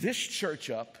this church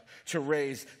up, to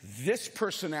raise this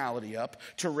personality up,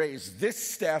 to raise this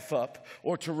staff up,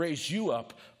 or to raise you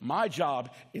up. My job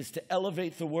is to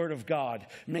elevate the Word of God,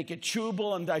 make it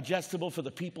chewable and digestible for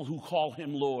the people who call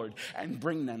him Lord, and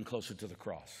bring them closer to the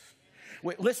cross.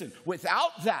 Listen,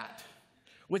 without that,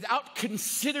 without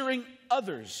considering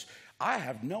others, I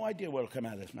have no idea what will come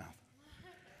out of this mouth.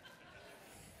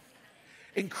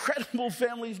 Incredible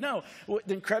families know.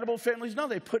 Incredible families know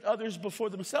they put others before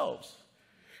themselves.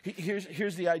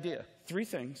 Here's the idea. Three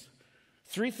things.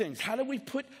 How do we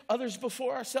put others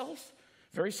before ourselves?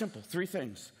 Very simple. Three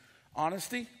things.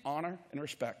 Honesty, honor, and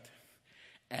respect.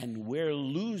 And we're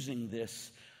losing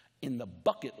this in the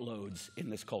bucket loads in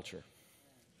this culture.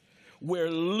 We're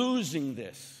losing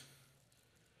this.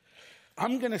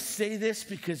 I'm going to say this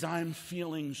because I'm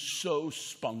feeling so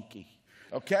spunky.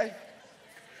 Okay?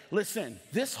 Listen,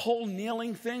 this whole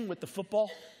kneeling thing with the football,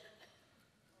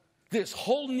 this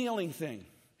whole kneeling thing,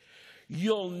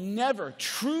 you'll never,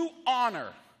 true honor,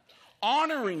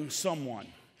 honoring someone,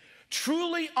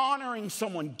 truly honoring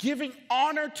someone, giving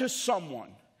honor to someone,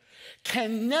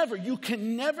 you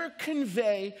can never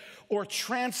convey or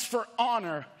transfer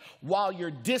honor while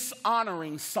you're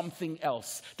dishonoring something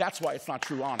else. That's why it's not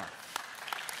true honor.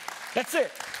 That's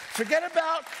it. Forget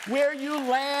about where you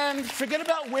land. Forget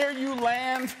about where you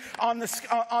land on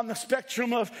the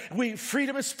spectrum of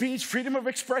freedom of speech, freedom of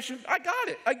expression. I got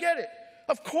it. I get it.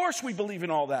 Of course we believe in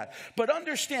all that. But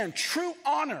understand, true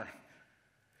honor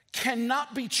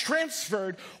cannot be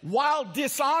transferred while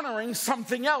dishonoring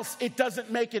something else. It doesn't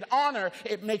make it honor.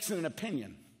 It makes it an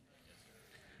opinion.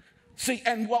 See,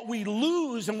 and what we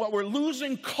lose and what we're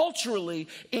losing culturally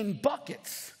in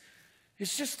buckets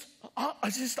is just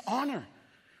honor.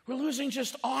 We're losing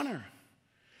just honor.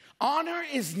 Honor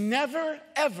is never,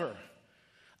 ever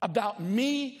about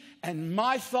me and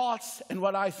my thoughts and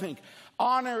what I think.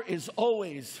 Honor is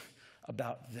always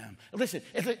about them. Listen,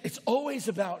 it's always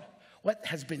about what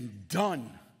has been done,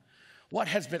 what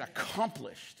has been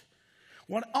accomplished.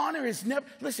 What honor is never,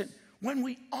 listen, when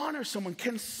we honor someone,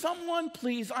 can someone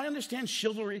please, I understand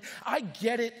chivalry, I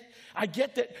get it. I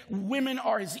get that women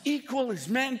are as equal as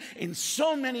men in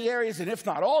so many areas, and if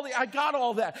not all, I got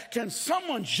all that. Can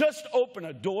someone just open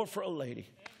a door for a lady?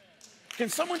 Can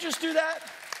someone just do that?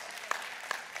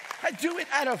 I do it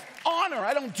out of honor.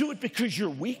 I don't do it because you're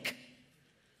weak.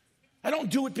 I don't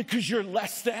do it because you're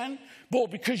less than,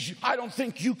 but because I don't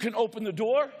think you can open the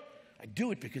door. I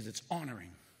do it because it's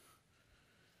honoring.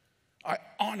 I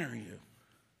honor you.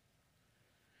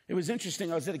 It was interesting.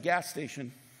 I was at a gas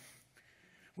station.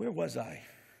 Where was I?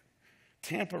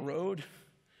 Tampa Road,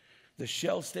 the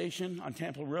Shell station on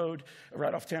Tampa Road,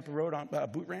 right off Tampa Road on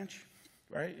Boot Ranch,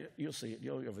 right? You'll see it.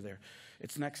 You'll be over there.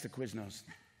 It's next to Quiznos.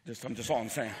 I'm just all I'm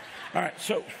saying. All right,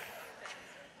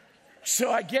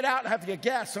 so I get out and have to get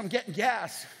gas. So I'm getting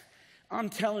gas. I'm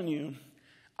telling you,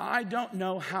 I don't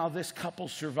know how this couple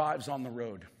survives on the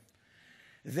road.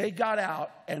 They got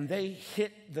out and they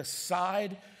hit the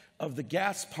side of the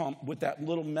gas pump with that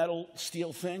little metal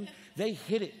steel thing. They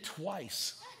hit it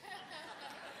twice.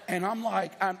 And I'm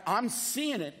like, I'm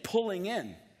seeing it pulling in.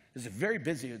 It was very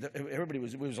busy.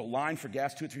 It was a line for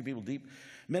gas, 2 or 3 people deep,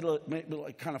 middle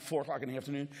like kind of 4 o'clock in the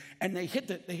afternoon. And they hit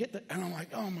the, and I'm like,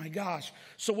 oh my gosh.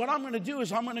 So what I'm going to do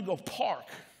is I'm going to go park.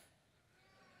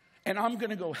 And I'm going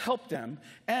to go help them.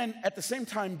 And at the same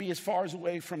time, be as far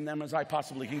away from them as I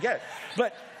possibly can get.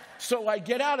 But so I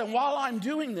get out, and while I'm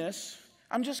doing this,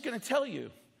 I'm just going to tell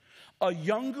you, a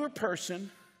younger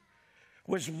person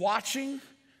was watching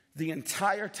the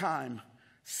entire time,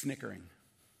 snickering.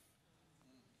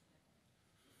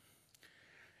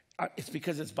 It's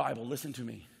because it's Bible. Listen to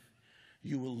me.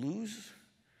 You will lose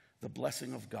the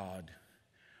blessing of God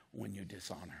when you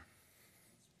dishonor.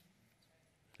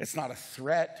 It's not a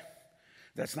threat.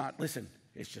 That's not, listen,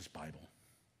 it's just Bible.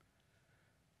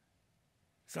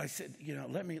 So I said,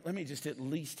 let me just at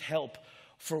least help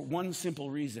for one simple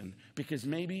reason, because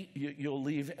maybe you'll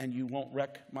leave and you won't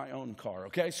wreck my own car,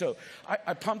 okay? So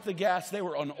I pumped the gas. They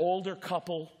were an older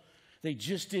couple. They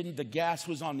just didn't, the gas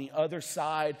was on the other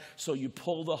side, so you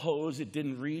pull the hose, it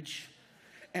didn't reach.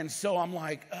 And so I'm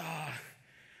like,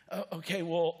 okay,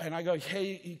 well, and I go,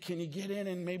 hey, can you get in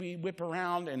and maybe whip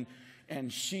around?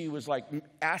 And she was like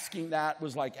asking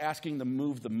to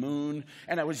move the moon.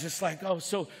 And I was just like, oh,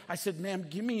 so I said, ma'am,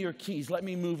 give me your keys. Let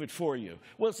me move it for you.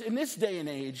 Well, in this day and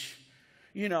age,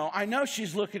 I know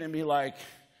she's looking at me like,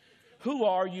 who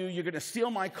are you? You're going to steal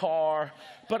my car.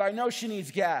 But I know she needs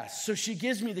gas. So she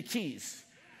gives me the keys,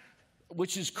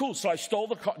 which is cool. So I stole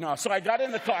the car. No, so I got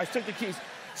in the car. I took the keys.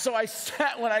 So I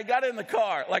sat, when I got in the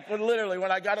car, like literally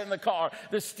when I got in the car,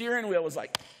 the steering wheel was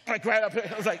like right up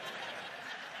here.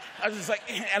 I was just like,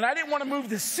 and I didn't want to move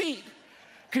the seat,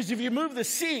 because if you move the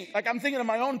seat, like I'm thinking of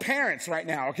my own parents right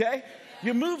now, okay?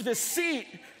 You move the seat,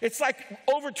 it's like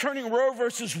overturning Roe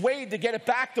versus Wade to get it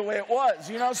back the way it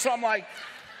was, So I'm like,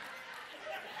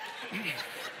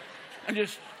 and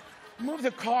just move the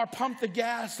car, pump the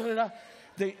gas,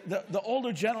 The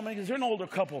older gentleman, because they're an older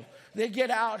couple, they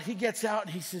get out, he gets out,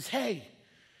 and he says, hey,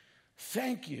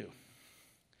 thank you.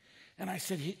 And I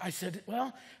said,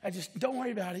 well, don't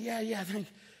worry about it. Yeah, thank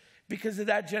you. Because of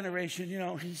that generation,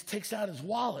 he takes out his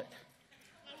wallet.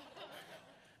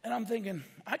 And I'm thinking,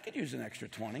 I could use an extra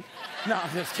 20. No, I'm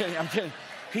just kidding. I'm kidding.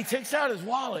 He takes out his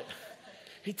wallet.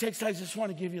 I just want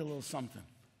to give you a little something.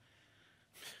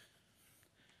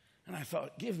 And I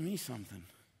thought, give me something.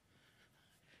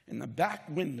 In the back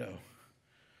window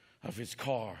of his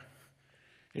car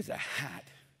is a hat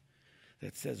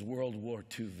that says World War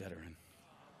II veteran.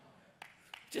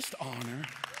 Just honor.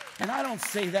 And I don't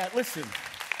say that. Listen.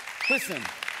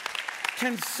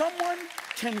 Can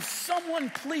someone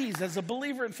please, as a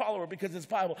believer and follower, because it's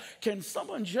Bible, can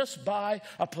someone just buy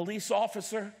a police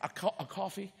officer a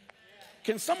coffee?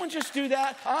 Can someone just do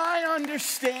that? I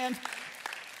understand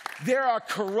there are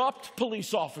corrupt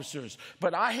police officers,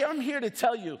 but I am here to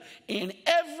tell you, in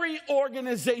every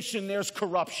organization there's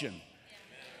corruption.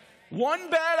 One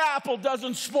bad apple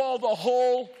doesn't spoil the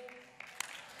whole.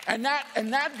 And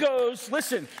that goes,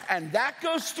 listen, and that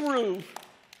goes through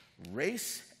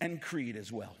race and creed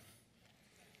as well.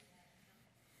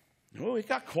 Oh, it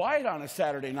got quiet on a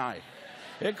Saturday night.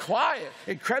 It quiet.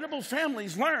 Incredible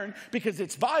families learn, because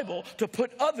it's Bible, to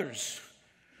put others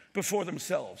before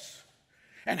themselves.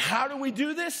 And how do we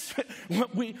do this?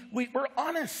 We're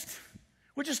honest.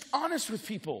 We're just honest with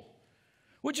people.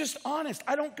 We're just honest.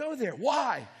 I don't go there.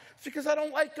 Why? It's because I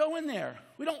don't like going there.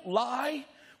 We don't lie.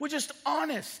 We're just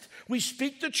honest. We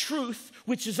speak the truth,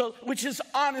 which is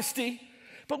honesty,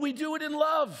 but we do it in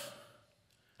love.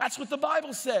 That's what the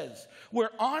Bible says.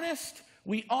 We're honest,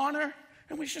 we honor,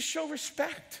 and we just show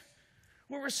respect.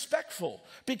 We're respectful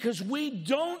because we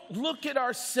don't look at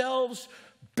ourselves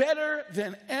better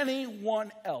than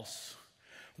anyone else.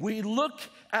 We look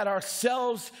at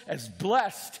ourselves as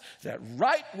blessed that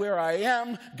right where I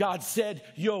am, God said,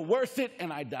 you're worth it,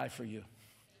 and I die for you.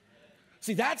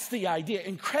 See, that's the idea.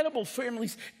 Incredible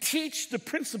families teach the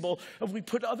principle of we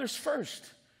put others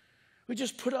first. We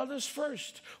just put others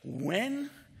first. When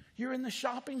you're in the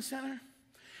shopping center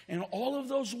and all of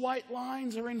those white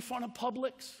lines are in front of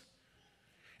Publix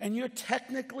and you're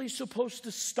technically supposed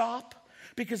to stop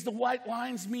because the white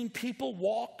lines mean people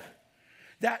walk,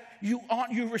 that you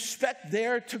respect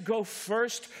there to go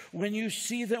first when you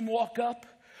see them walk up,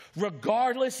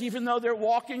 regardless, even though they're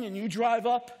walking and you drive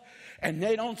up, and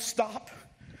they don't stop.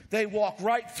 They walk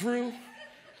right through,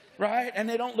 right? And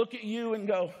they don't look at you and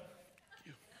go,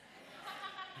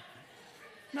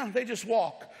 no, they just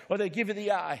walk, or they give you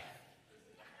the eye.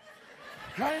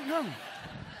 Right?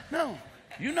 No.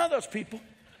 You know those people.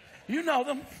 You know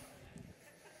them.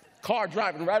 Car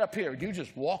driving right up here. You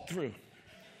just walk through.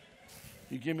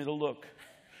 You give me the look.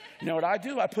 You know what I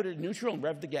do? I put it in neutral and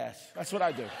rev the gas. That's what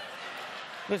I do.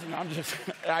 Listen,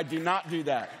 I do not do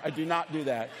that. I do not do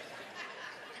that.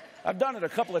 I've done it a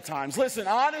couple of times. Listen,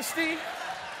 honesty,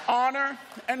 honor,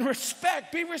 and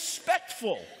respect. Be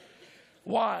respectful.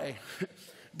 Why?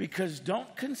 Because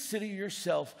don't consider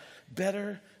yourself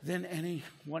better than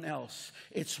anyone else.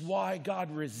 It's why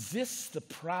God resists the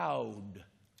proud,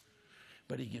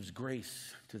 but he gives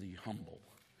grace to the humble.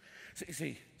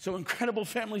 See, so incredible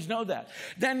families know that.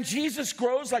 Then Jesus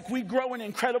grows like we grow in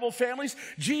incredible families.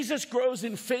 Jesus grows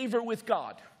in favor with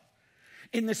God,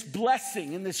 in this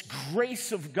blessing, in this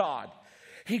grace of God.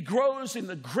 He grows in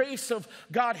the grace of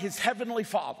God, his heavenly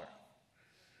Father.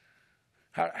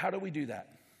 How do we do that?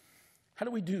 How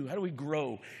do we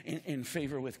grow in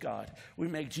favor with God? We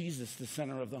make Jesus the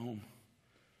center of the home.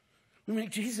 We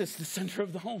make Jesus the center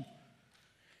of the home.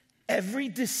 Every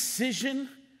decision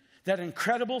that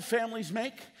incredible families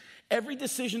make, let me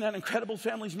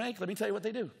tell you what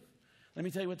they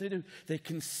do. They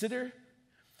consider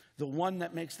the one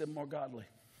that makes them more godly.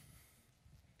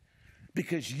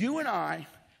 Because you and I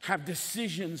have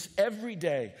decisions every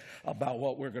day about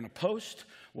what we're going to post,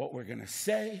 what we're going to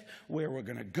say, where we're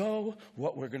going to go,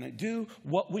 what we're going to do,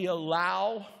 what we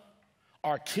allow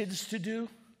our kids to do.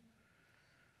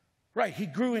 Right, he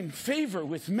grew in favor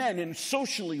with men and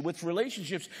socially with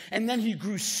relationships, and then he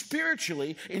grew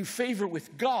spiritually in favor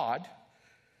with God.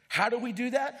 How do we do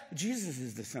that? Jesus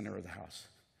is the center of the house.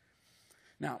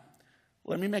 Now,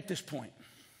 let me make this point.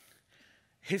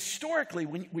 Historically,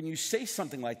 when you say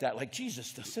something like that, like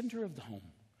Jesus, the center of the home,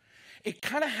 it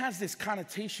kind of has this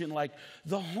connotation like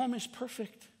the home is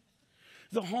perfect.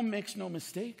 The home makes no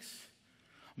mistakes.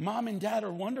 Mom and dad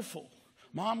are wonderful.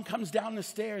 Mom comes down the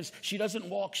stairs. She doesn't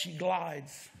walk, she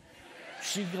glides.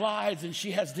 She glides and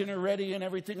she has dinner ready and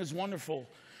everything is wonderful.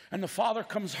 And the father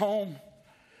comes home.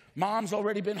 Mom's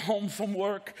already been home from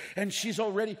work and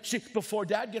before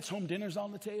dad gets home, dinner's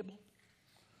on the table.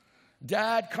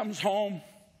 Dad comes home.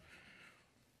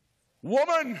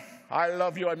 Woman, I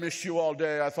love you. I missed you all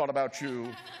day. I thought about you.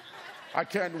 I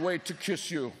can't wait to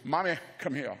kiss you. Mommy,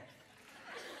 come here.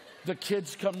 The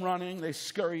kids come running. They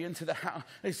scurry into the house.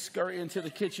 They scurry into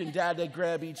the kitchen. Dad, they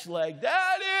grab each leg. Daddy,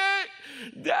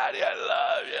 I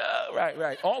love you.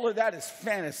 Right. All of that is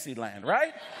fantasy land,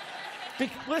 right?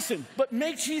 Listen, but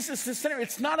make Jesus the center.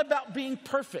 It's not about being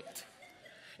perfect.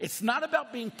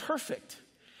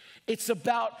 It's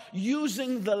about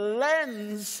using the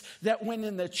lens that when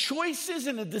in the choices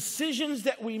and the decisions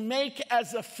that we make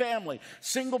as a family,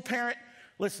 single parent,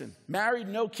 Listen, married,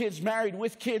 no kids, married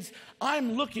with kids.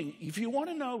 I'm looking, if you want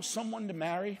to know someone to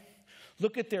marry,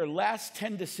 look at their last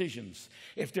 10 decisions.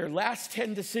 If their last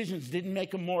 10 decisions didn't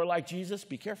make them more like Jesus,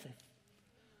 be careful.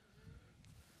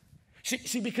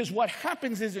 See, because what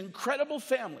happens is incredible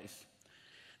families,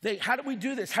 how do we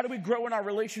do this? How do we grow in our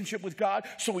relationship with God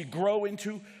so we grow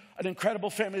into an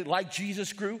incredible family like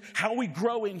Jesus grew? How we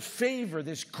grow in favor,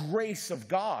 this grace of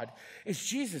God, is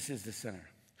Jesus is the center.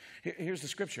 Here's the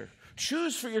scripture.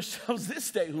 Choose for yourselves this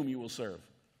day whom you will serve.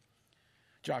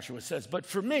 Joshua says, but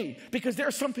for me, because there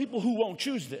are some people who won't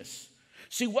choose this.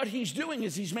 See, what he's doing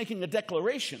is he's making a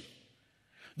declaration.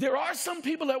 There are some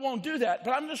people that won't do that,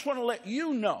 but I just want to let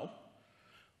you know,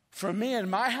 for me and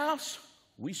my house,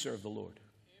 we serve the Lord.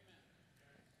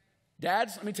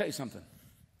 Dads, let me tell you something.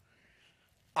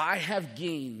 I have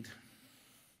gained,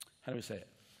 how do we say it?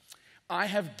 I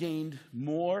have gained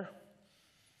more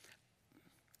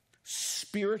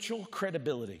spiritual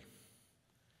credibility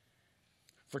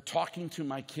for talking to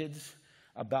my kids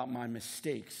about my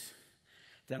mistakes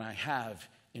than I have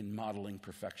in modeling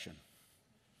perfection.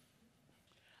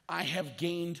 I have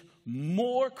gained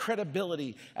more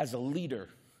credibility as a leader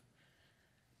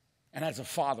and as a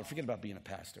father, forget about being a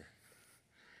pastor,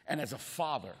 and as a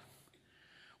father,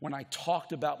 when I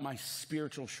talked about my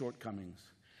spiritual shortcomings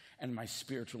and my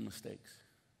spiritual mistakes.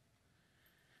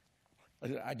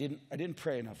 I didn't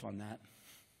pray enough on that,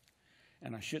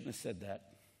 and I shouldn't have said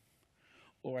that.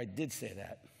 Or I did say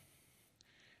that,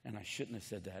 and I shouldn't have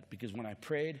said that, because when I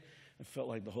prayed, I felt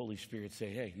like the Holy Spirit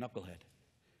say, hey, knucklehead,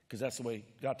 because that's the way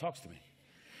God talks to me.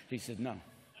 He said, no,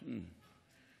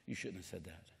 you shouldn't have said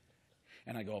that.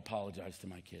 And I go apologize to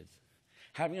my kids.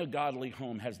 Having a godly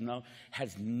home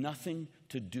has nothing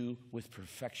to do with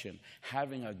perfection.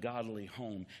 Having a godly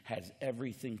home has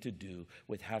everything to do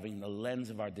with having the lens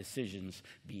of our decisions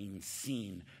being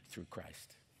seen through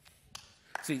Christ.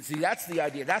 See, that's the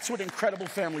idea. That's what incredible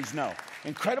families know.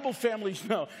 Incredible families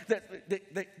know that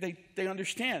they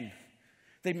understand.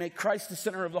 They make Christ the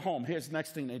center of the home. Here's the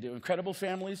next thing they do. Incredible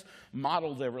families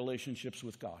model their relationships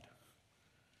with God.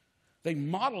 They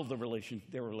model their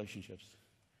relationships.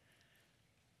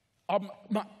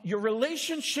 Your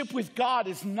relationship with God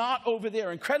is not over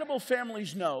there. Incredible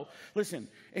families know. Listen,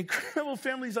 incredible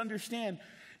families understand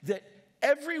that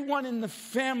everyone in the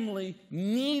family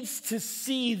needs to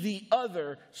see the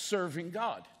other serving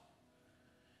God.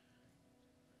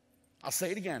 I'll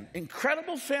say it again.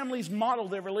 Incredible families model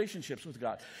their relationships with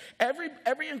God.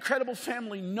 Every incredible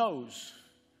family knows,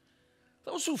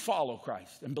 those who follow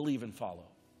Christ and believe and follow,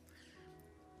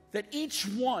 that each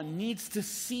one needs to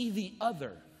see the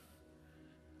other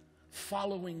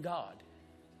following God.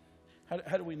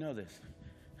 How do we know this?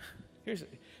 Here's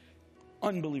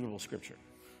unbelievable scripture.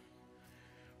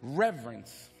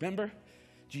 Reverence. Remember?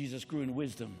 Jesus grew in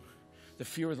wisdom. The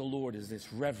fear of the Lord is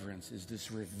this reverence, is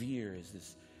this revere, is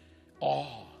this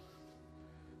awe,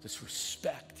 this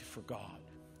respect for God.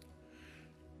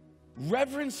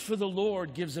 Reverence for the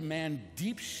Lord gives a man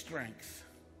deep strength.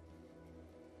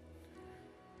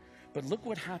 But look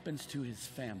what happens to his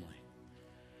family.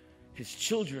 His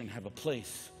children have a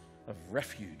place of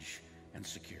refuge and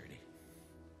security.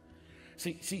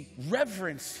 See,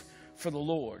 reverence for the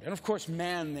Lord. And of course,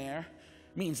 man there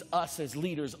means us as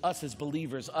leaders, us as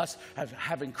believers, us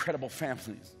have incredible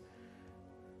families.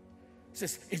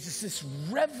 It's just this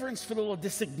reverence for the Lord,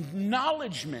 this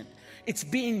acknowledgement. It's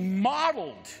being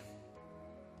modeled.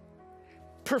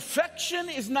 Perfection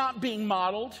is not being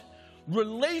modeled.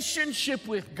 Relationship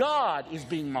with God is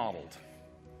being modeled.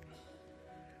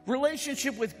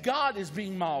 Relationship with God is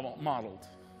being modeled.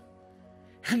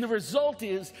 And the result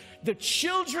is the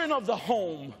children of the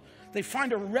home, they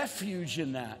find a refuge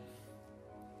in that.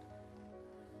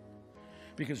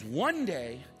 Because one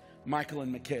day, Michael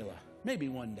and Michaela, maybe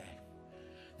one day,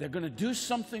 they're going to do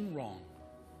something wrong.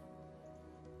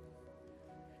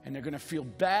 And they're going to feel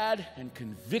bad and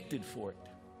convicted for it.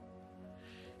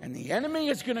 And the enemy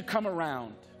is going to come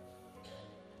around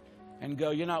and go,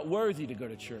 you're not worthy to go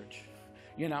to church.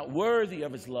 You're not worthy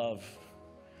of his love.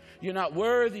 You're not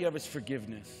worthy of his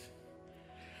forgiveness.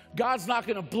 God's not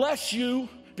going to bless you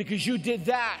because you did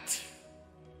that.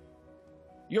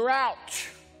 You're out.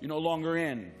 You're no longer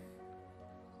in.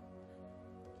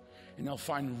 And they'll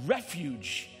find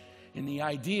refuge in the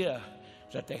idea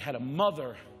that they had a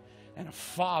mother and a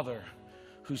father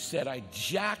who said, I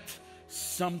jacked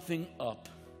something up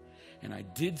and I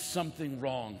did something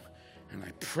wrong and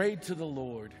I prayed to the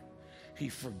Lord. He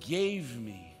forgave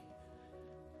me,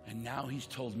 and now he's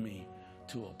told me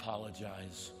to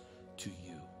apologize to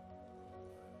you.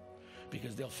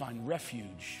 Because they'll find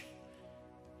refuge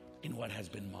in what has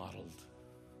been modeled.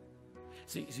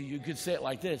 See, you could say it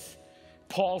like this.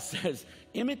 Paul says,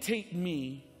 imitate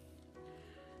me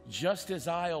just as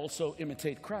I also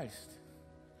imitate Christ.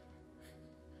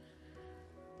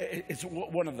 It's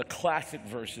one of the classic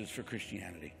verses for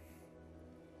Christianity.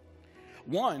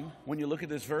 One, when you look at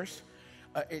this verse,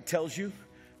 it tells you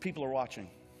people are watching.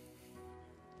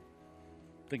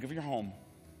 Think of your home.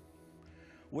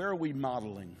 Where are we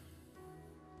modeling?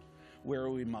 Where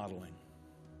are we modeling?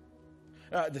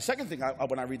 The second thing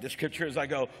when I read the scripture is I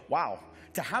go, wow,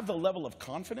 to have the level of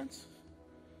confidence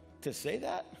to say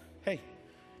that, hey,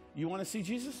 you want to see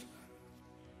Jesus?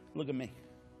 Look at me.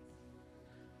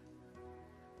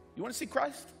 You want to see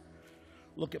Christ?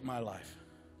 Look at my life.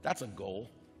 That's a goal.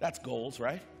 That's goals,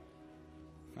 right?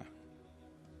 Huh.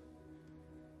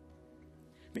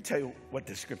 Let me tell you what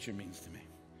this scripture means to me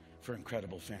for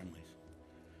incredible families.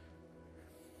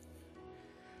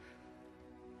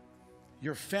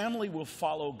 Your family will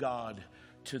follow God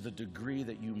to the degree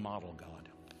that you model God.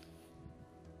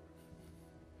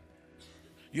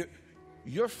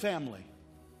 Your family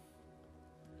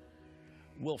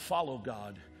will follow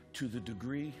God to the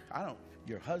degree,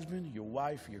 your husband, your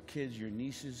wife, your kids, your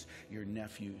nieces, your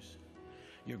nephews,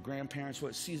 your grandparents,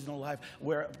 what season of life,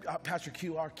 where, Pastor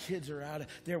Q, our kids are out,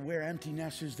 we're empty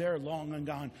nesters, they're long and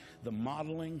gone. The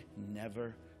modeling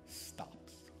never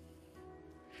stops.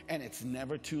 And it's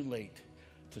never too late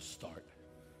to start.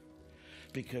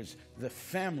 Because the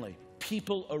family,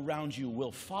 people around you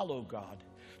will follow God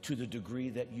to the degree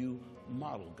that you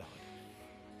model God.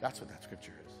 That's what that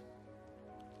scripture is.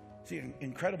 See,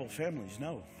 incredible families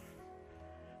know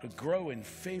to grow in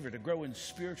favor, to grow in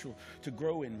spiritual, to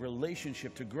grow in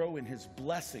relationship, to grow in his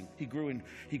blessing. He grew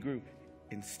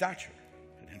in stature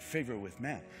and in favor with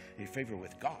man, in favor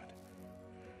with God.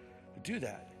 To do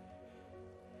that,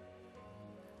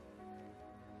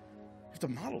 you have to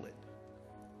model it.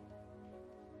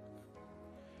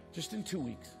 Just in 2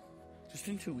 weeks,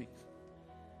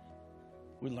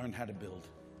 we learn how to build.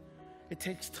 It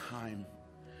takes time.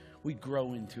 We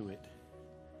grow into it.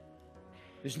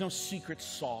 There's no secret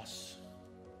sauce.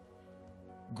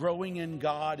 Growing in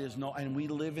God is no, and we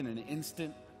live in an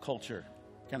instant culture.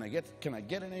 Can I get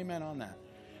an amen on that?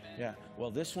 Yeah.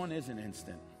 Well, this one is an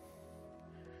instant.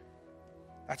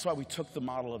 That's why we took the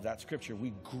model of that scripture.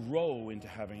 We grow into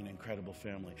having an incredible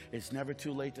family. It's never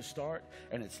too late to start,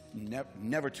 and it's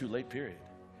never too late, period.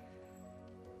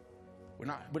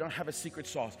 We don't have a secret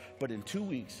sauce, but in 2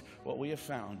 weeks, what we have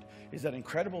found is that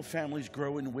incredible families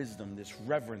grow in wisdom, this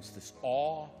reverence, this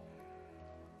awe.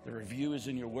 The review is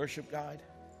in your worship guide.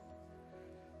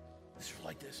 It's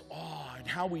like this awe, and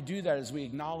how we do that is we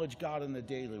acknowledge God in the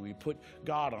daily. We put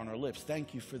God on our lips.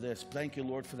 Thank you for this. Thank you,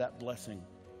 Lord, for that blessing.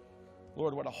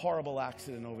 Lord, what a horrible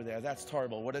accident over there. That's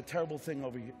terrible. What a terrible thing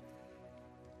over here.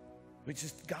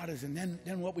 God is, and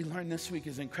then what we learned this week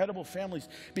is incredible families,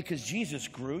 because Jesus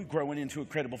growing into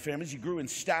incredible families. He grew in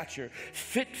stature,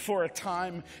 fit for a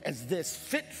time as this,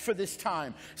 fit for this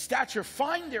time. Stature,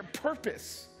 find their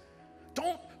purpose.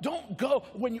 Don't go,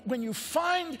 when you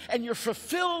find and you're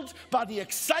fulfilled by the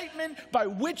excitement by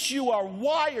which you are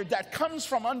wired, that comes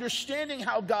from understanding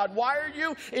how God wired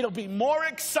you, it'll be more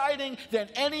exciting than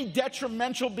any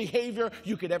detrimental behavior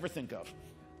you could ever think of.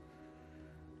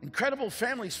 Incredible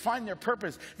families find their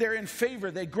purpose. They're in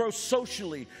favor. They grow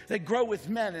socially. They grow with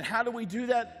men. And how do we do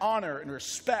that? Honor and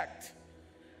respect.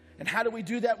 And how do we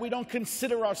do that? We don't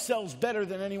consider ourselves better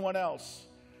than anyone else.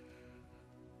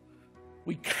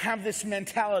 We have this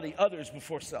mentality, others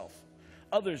before self.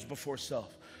 Others before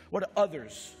self. What are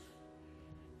others?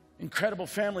 Incredible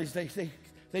families,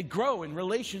 they grow in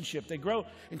relationship.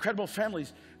 Incredible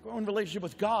families grow in relationship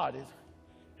with God.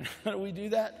 And how do we do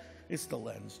that? It's the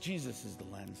lens. Jesus is the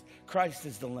lens. Christ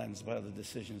is the lens by the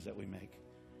decisions that we make.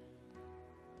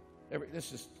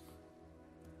 This is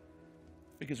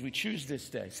because we choose this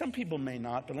day. Some people may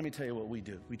not, but let me tell you what we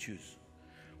do. We choose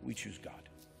God.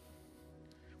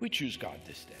 We choose God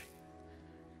this day.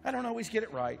 I don't always get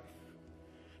it right.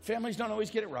 Families don't always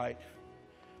get it right.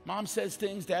 Mom says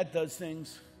things, dad does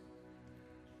things.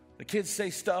 The kids say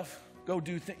stuff, go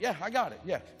do things. Yeah, I got it.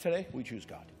 Yeah, today we choose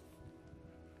God.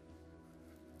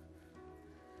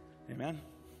 Amen.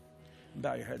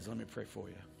 Bow your heads. Let me pray for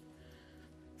you.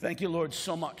 Thank you, Lord,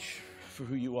 so much for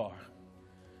who you are.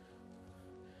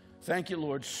 Thank you,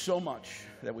 Lord, so much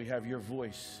that we have your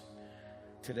voice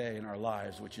today in our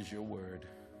lives, which is your word.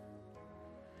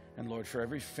 And Lord, for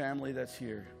every family that's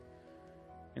here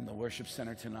in the worship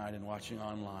center tonight and watching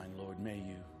online, Lord, may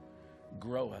you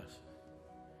grow us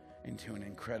into an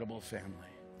incredible family.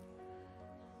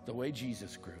 The way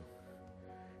Jesus grew,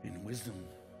 in wisdom,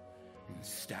 in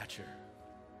stature,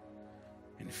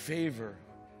 in favor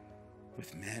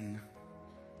with men,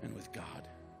 and with God.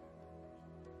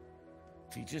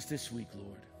 Teach us this week,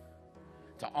 Lord,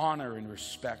 to honor and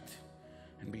respect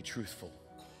and be truthful.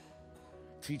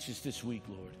 Teach us this week,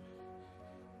 Lord,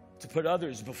 to put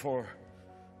others before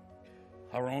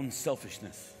our own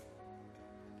selfishness,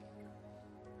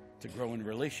 to grow in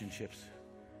relationships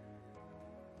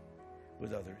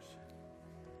with others.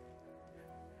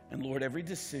 And Lord, every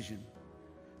decision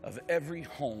of every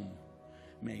home,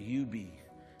 may you be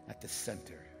at the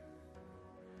center.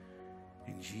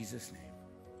 In Jesus'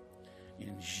 name.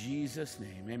 In Jesus'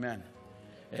 name, amen.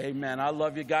 Amen. I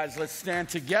love you guys. Let's stand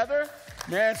together.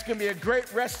 Man, it's going to be a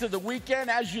great rest of the weekend.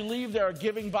 As you leave, there are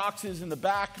giving boxes in the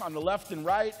back on the left and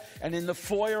right, and in the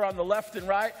foyer on the left and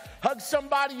right. Hug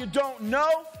somebody you don't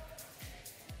know.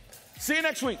 See you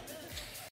next week.